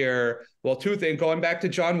failure, well, two things. Going back to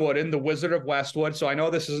John Wooden, the Wizard of Westwood. So I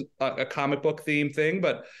know this is a comic book theme thing,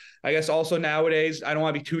 but I guess also nowadays, I don't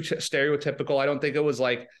want to be too stereotypical. I don't think it was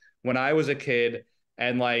like when I was a kid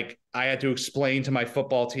and like I had to explain to my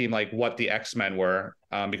football team like what the X-Men were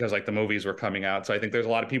because like the movies were coming out. So I think there's a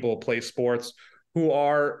lot of people who play sports who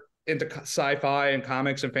are into sci-fi and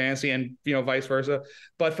comics and fantasy and vice versa.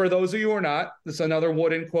 But for those of you who are not, this is another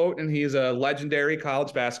Wooden quote, and he's a legendary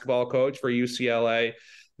college basketball coach for UCLA,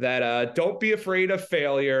 that don't be afraid of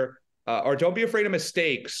failure or don't be afraid of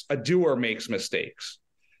mistakes. A doer makes mistakes.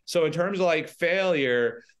 So in terms of like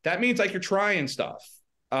failure, that means like you're trying stuff.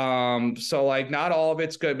 So like not all of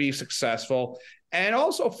it's going to be successful. And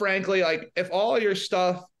also, frankly, like if all your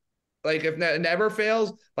stuff, like if it never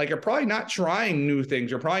fails, like you're probably not trying new things.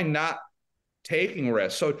 You're probably not taking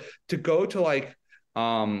risks. So to go to like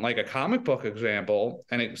a comic book example,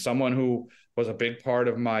 and someone who was a big part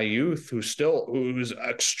of my youth, who's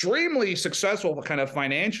extremely successful kind of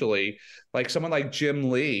financially, like someone like Jim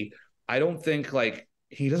Lee, I don't think like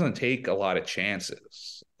he doesn't take a lot of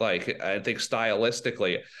chances. Like I think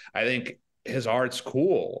stylistically, I think his art's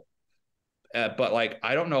cool. But like,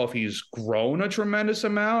 I don't know if he's grown a tremendous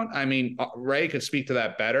amount. I mean, Ray could speak to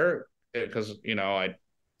that better because, I'm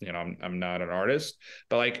not an artist,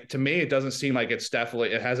 but like, to me, it doesn't seem like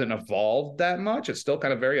it hasn't evolved that much. It's still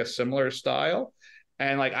kind of a similar style.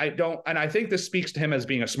 And like, I think this speaks to him as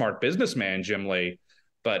being a smart businessman, Jim Lee,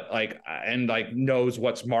 but like, and like knows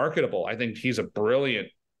what's marketable. I think he's a brilliant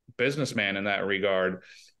businessman in that regard.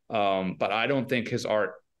 But I don't think his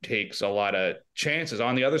art takes a lot of chances.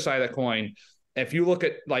 On the other side of the coin, if you look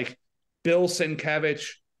at like Bill Sienkiewicz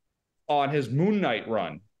on his Moon Knight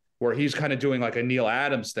run, where he's kind of doing like a Neil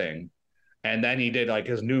Adams thing, and then he did like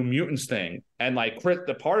his New Mutants thing, and like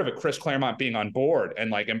the part of it, Chris Claremont being on board and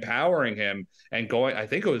like empowering him and going, I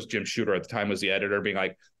think it was Jim Shooter at the time was the editor, being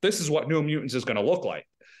like, this is what New Mutants is going to look like.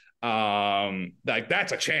 Like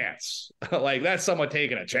that's a chance. Like that's someone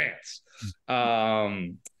taking a chance.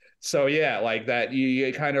 So yeah, like that,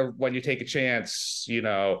 you kind of, when you take a chance,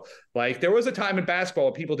 like there was a time in basketball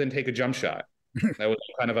where people didn't take a jump shot. That was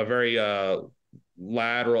kind of a very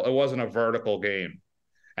lateral, it wasn't a vertical game.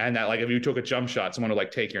 And that like, if you took a jump shot, someone would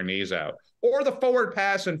like take your knees out. Or the forward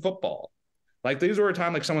pass in football. Like these were a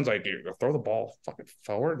time like someone's like, you throw the ball fucking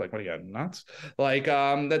forward. Like, what are you, nuts? Like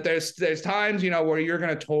that there's times, where you're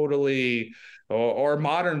going to totally, or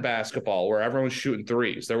modern basketball where everyone's shooting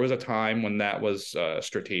threes. There was a time when that was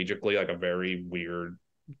strategically like a very weird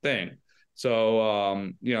thing.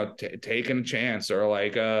 So, taking a chance, or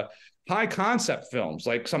like high concept films,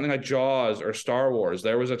 like something like Jaws or Star Wars.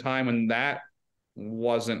 There was a time when that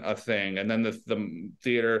wasn't a thing. And then the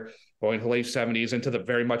theater going to the late 70s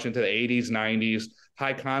very much into the 80s, 90s,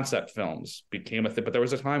 high concept films became a thing. But there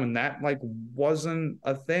was a time when that like wasn't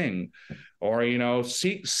a thing. Or,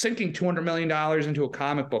 sinking $200 million into a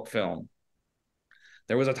comic book film.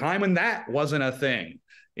 There was a time when that wasn't a thing,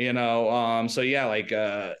 so yeah, like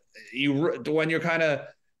when you're kind of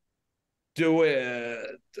doing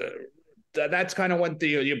that's kind of when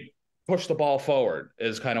you push the ball forward,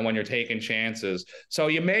 is kind of when you're taking chances. So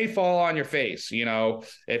you may fall on your face,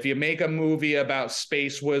 if you make a movie about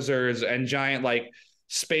space wizards and giant like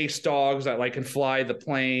space dogs that like can fly the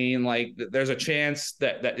plane, like there's a chance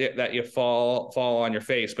that you fall on your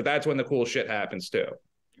face, but that's when the cool shit happens too.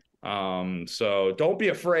 So don't be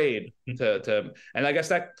afraid to and I guess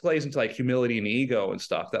that plays into like humility and ego and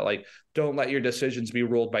stuff, that like don't let your decisions be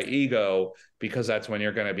ruled by ego, because that's when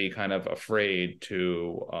you're going to be kind of afraid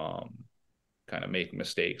to kind of make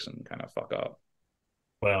mistakes and kind of fuck up.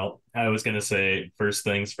 Well, I was going to say, first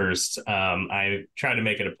things first, I try to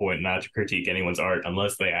make it a point not to critique anyone's art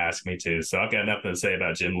unless they ask me to. So I've got nothing to say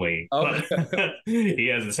about Jim Lee, but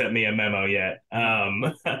he hasn't sent me a memo yet.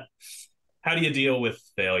 How do you deal with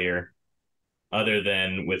failure? other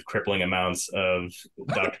than with crippling amounts of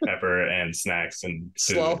Dr. Pepper and snacks and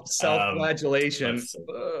food. But Self-flagellation.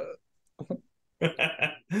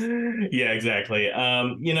 yeah, exactly.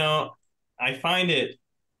 I find it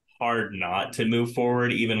hard not to move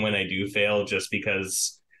forward even when I do fail, just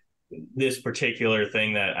because this particular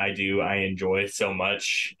thing that I do, I enjoy so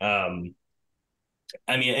much.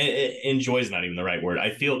 Enjoy is not even the right word.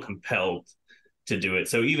 I feel compelled to do it.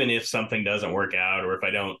 So even if something doesn't work out, or if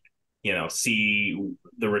I don't, see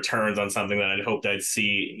the returns on something that I'd hoped I'd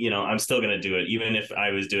see, I'm still going to do it. Even if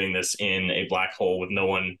I was doing this in a black hole with no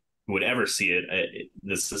one who would ever see it,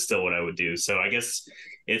 this is still what I would do. So I guess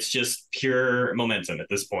it's just pure momentum at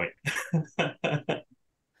this point. The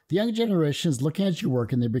young generation is looking at your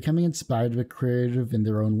work and they're becoming inspired and creative in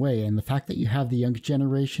their own way. And the fact that you have the young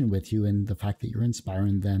generation with you and the fact that you're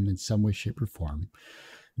inspiring them in some way, shape, or form,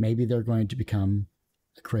 maybe they're going to become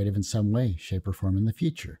creative in some way, shape, or form in the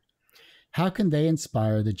future. How can they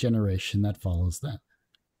inspire the generation that follows them?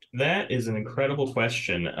 That is an incredible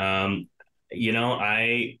question. I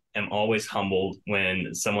am always humbled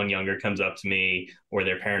when someone younger comes up to me, or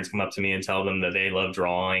their parents come up to me and tell them that they love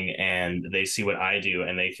drawing and they see what I do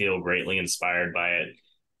and they feel greatly inspired by it.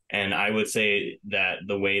 And I would say that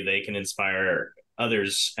the way they can inspire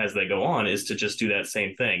others as they go on is to just do that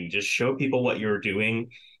same thing. Just show people what you're doing,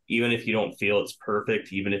 even if you don't feel it's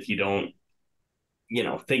perfect, even if you don't,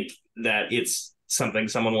 think that it's something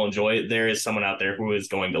someone will enjoy. There is someone out there who is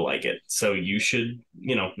going to like it. So you should,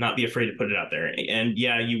 not be afraid to put it out there. And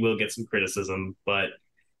yeah, you will get some criticism, but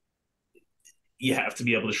you have to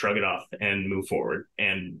be able to shrug it off and move forward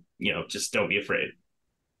and, just don't be afraid.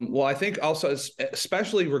 Well, I think also,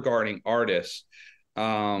 especially regarding artists,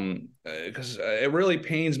 because it really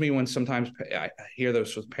pains me when sometimes I hear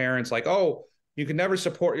those with parents like, oh, you can never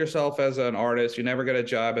support yourself as an artist. You never get a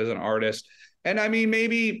job as an artist. And I mean,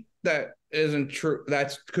 maybe that isn't true.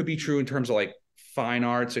 That could be true in terms of like fine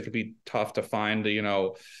arts. It could be tough to find,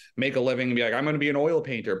 make a living and be like, I'm going to be an oil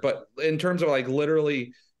painter. But in terms of like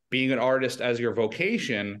literally being an artist as your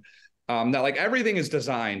vocation, that like everything is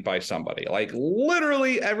designed by somebody. Like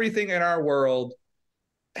literally everything in our world,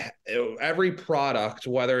 every product,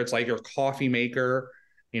 whether it's like your coffee maker,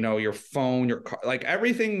 your phone, your car, like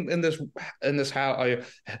everything in this house,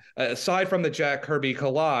 aside from the Jack Kirby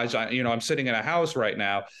collage, I'm sitting in a house right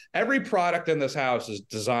now. Every product in this house is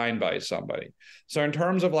designed by somebody. So in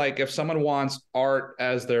terms of like, if someone wants art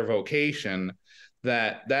as their vocation,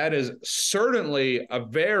 that is certainly a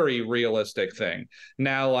very realistic thing.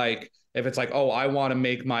 Now, like if it's like, oh, I want to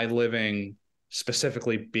make my living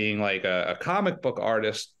specifically being like a comic book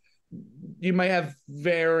artist, you may have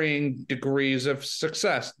varying degrees of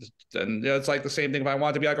success. And it's like the same thing if I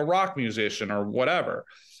want to be like a rock musician or whatever.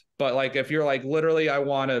 But like if you're like literally I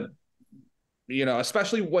want to,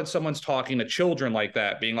 especially when someone's talking to children like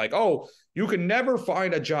that, being like, oh, you can never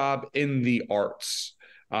find a job in the arts.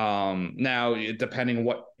 Now, depending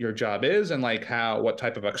what your job is and like what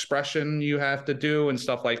type of expression you have to do and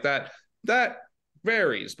stuff like that, that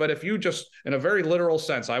varies. But if you just, in a very literal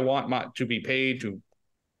sense, I want to be paid to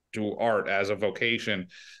do art as a vocation,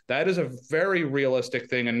 that is a very realistic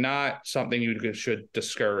thing and not something you should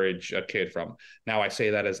discourage a kid from. Now, I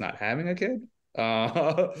say that as not having a kid,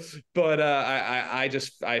 but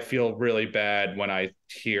I feel really bad when I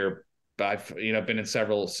hear. I've been in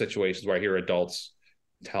several situations where I hear adults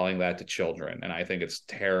telling that to children, and I think it's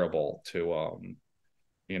terrible to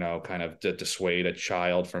kind of to dissuade a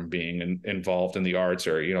child from being involved in the arts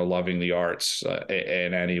or, loving the arts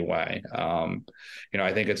in any way.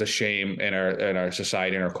 I think it's a shame in our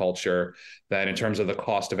society and our culture that in terms of the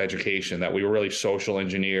cost of education, that we really social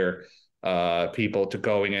engineer people to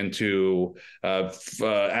going into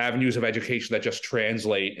avenues of education that just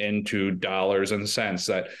translate into dollars and cents.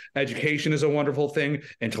 That education is a wonderful thing.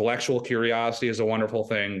 Intellectual curiosity is a wonderful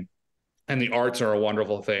thing. And the arts are a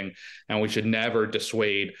wonderful thing, and we should never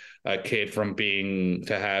dissuade a kid from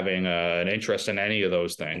having an interest in any of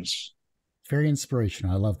those things. Very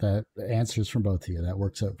inspirational. I love that. The answers from both of you. That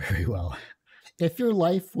works out very well. If your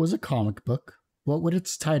life was a comic book, what would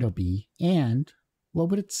its title be, and what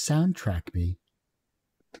would its soundtrack be?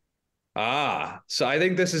 So I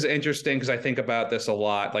think this is interesting because I think about this a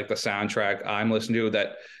lot, like the soundtrack I'm listening to,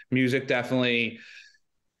 that music definitely...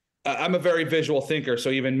 I'm a very visual thinker,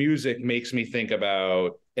 so even music makes me think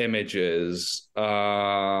about images.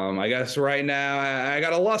 I guess right now I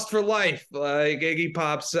got a lust for life, like Iggy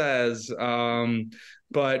Pop says.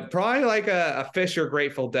 But probably like a Fish or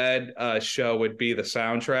Grateful Dead show would be the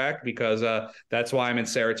soundtrack, because that's why I'm in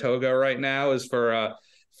Saratoga right now, is for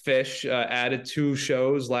Fish added 2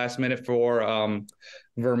 shows last minute for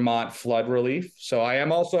Vermont flood relief. So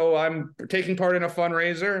I'm taking part in a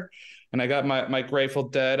fundraiser, and I got my Grateful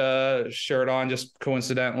Dead shirt on just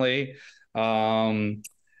coincidentally. And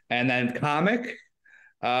then comic,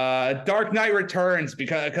 Dark Knight Returns,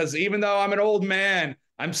 because even though I'm an old man,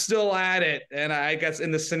 I'm still at it. And I guess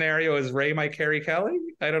in the scenario is Ray my Carrie Kelly?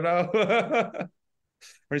 I don't know.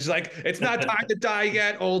 Where she's like, it's not time to die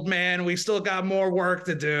yet, old man. We still got more work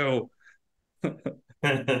to do.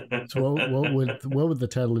 So what would the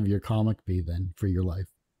title of your comic be then for your life?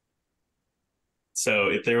 So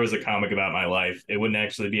if there was a comic about my life, it wouldn't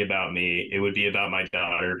actually be about me. It would be about my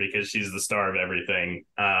daughter, because she's the star of everything.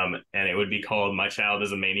 And it would be called My Child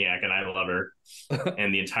is a Maniac and I Love Her.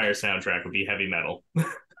 And the entire soundtrack would be heavy metal.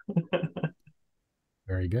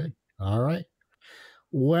 Very good. All right.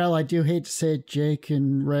 Well, I do hate to say it, Jake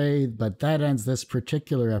and Ray, but that ends this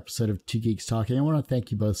particular episode of Two Geeks Talking. I want to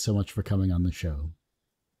thank you both so much for coming on the show.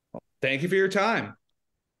 Thank you for your time.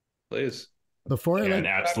 Please. An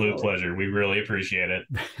absolute pleasure. We really appreciate it.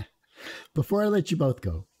 Before I let you both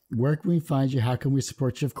go, where can we find you? How can we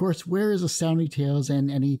support you? Of course, where is Astounding Tales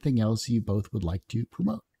and anything else you both would like to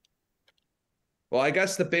promote? Well, I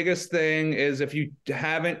guess the biggest thing is if you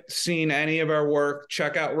haven't seen any of our work,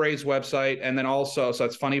 check out Ray's website. And then also, so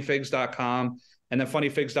it's funnyfigs.com, and then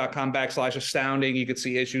funnyfigs.com/astounding. You can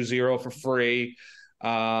see issue 0 for free.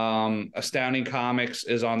 Astounding Comics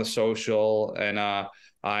is on the social, and I'm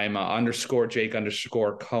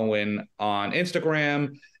 _Jake_Cohen on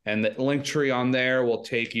Instagram, and the link tree on there will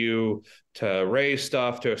take you to Ray's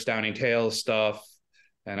stuff, to Astounding Tales stuff.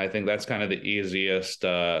 And I think that's kind of the easiest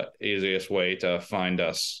way to find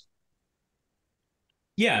us.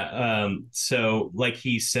 Yeah. So like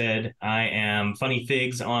he said, I am Funny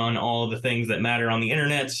Figs on all of the things that matter on the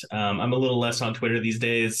internet. I'm a little less on Twitter these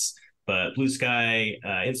days, but Blue Sky,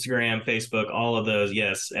 Instagram, Facebook, all of those.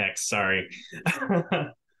 Yes, X, sorry.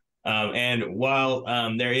 And while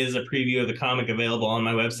there is a preview of the comic available on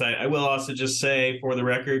my website, I will also just say, for the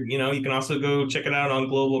record, you can also go check it out on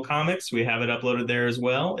Global Comics. We have it uploaded there as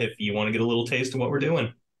well if you want to get a little taste of what we're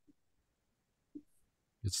doing.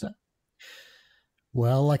 Good stuff.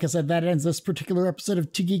 Well, like I said, that ends this particular episode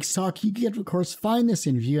of Two Geeks Talk. You can, of course, find this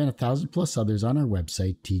interview and 1,000+ others on our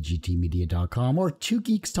website, tgtmedia.com or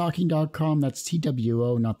twogeekstalking.com. That's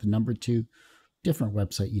TWO, not the number 2. Different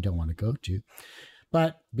website you don't want to go to.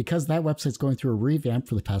 But because that website's going through a revamp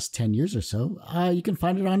for the past 10 years or so, you can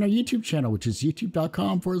find it on our YouTube channel, which is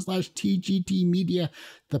youtube.com/TGTmedia.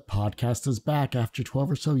 The podcast is back after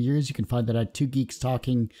 12 or so years. You can find that at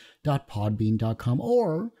twogeekstalking.podbean.com,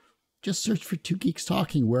 or just search for Two Geeks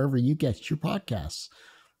Talking wherever you get your podcasts.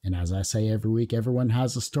 And as I say every week, everyone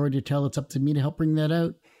has a story to tell. It's up to me to help bring that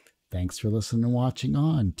out. Thanks for listening and watching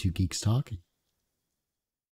on Two Geeks Talking.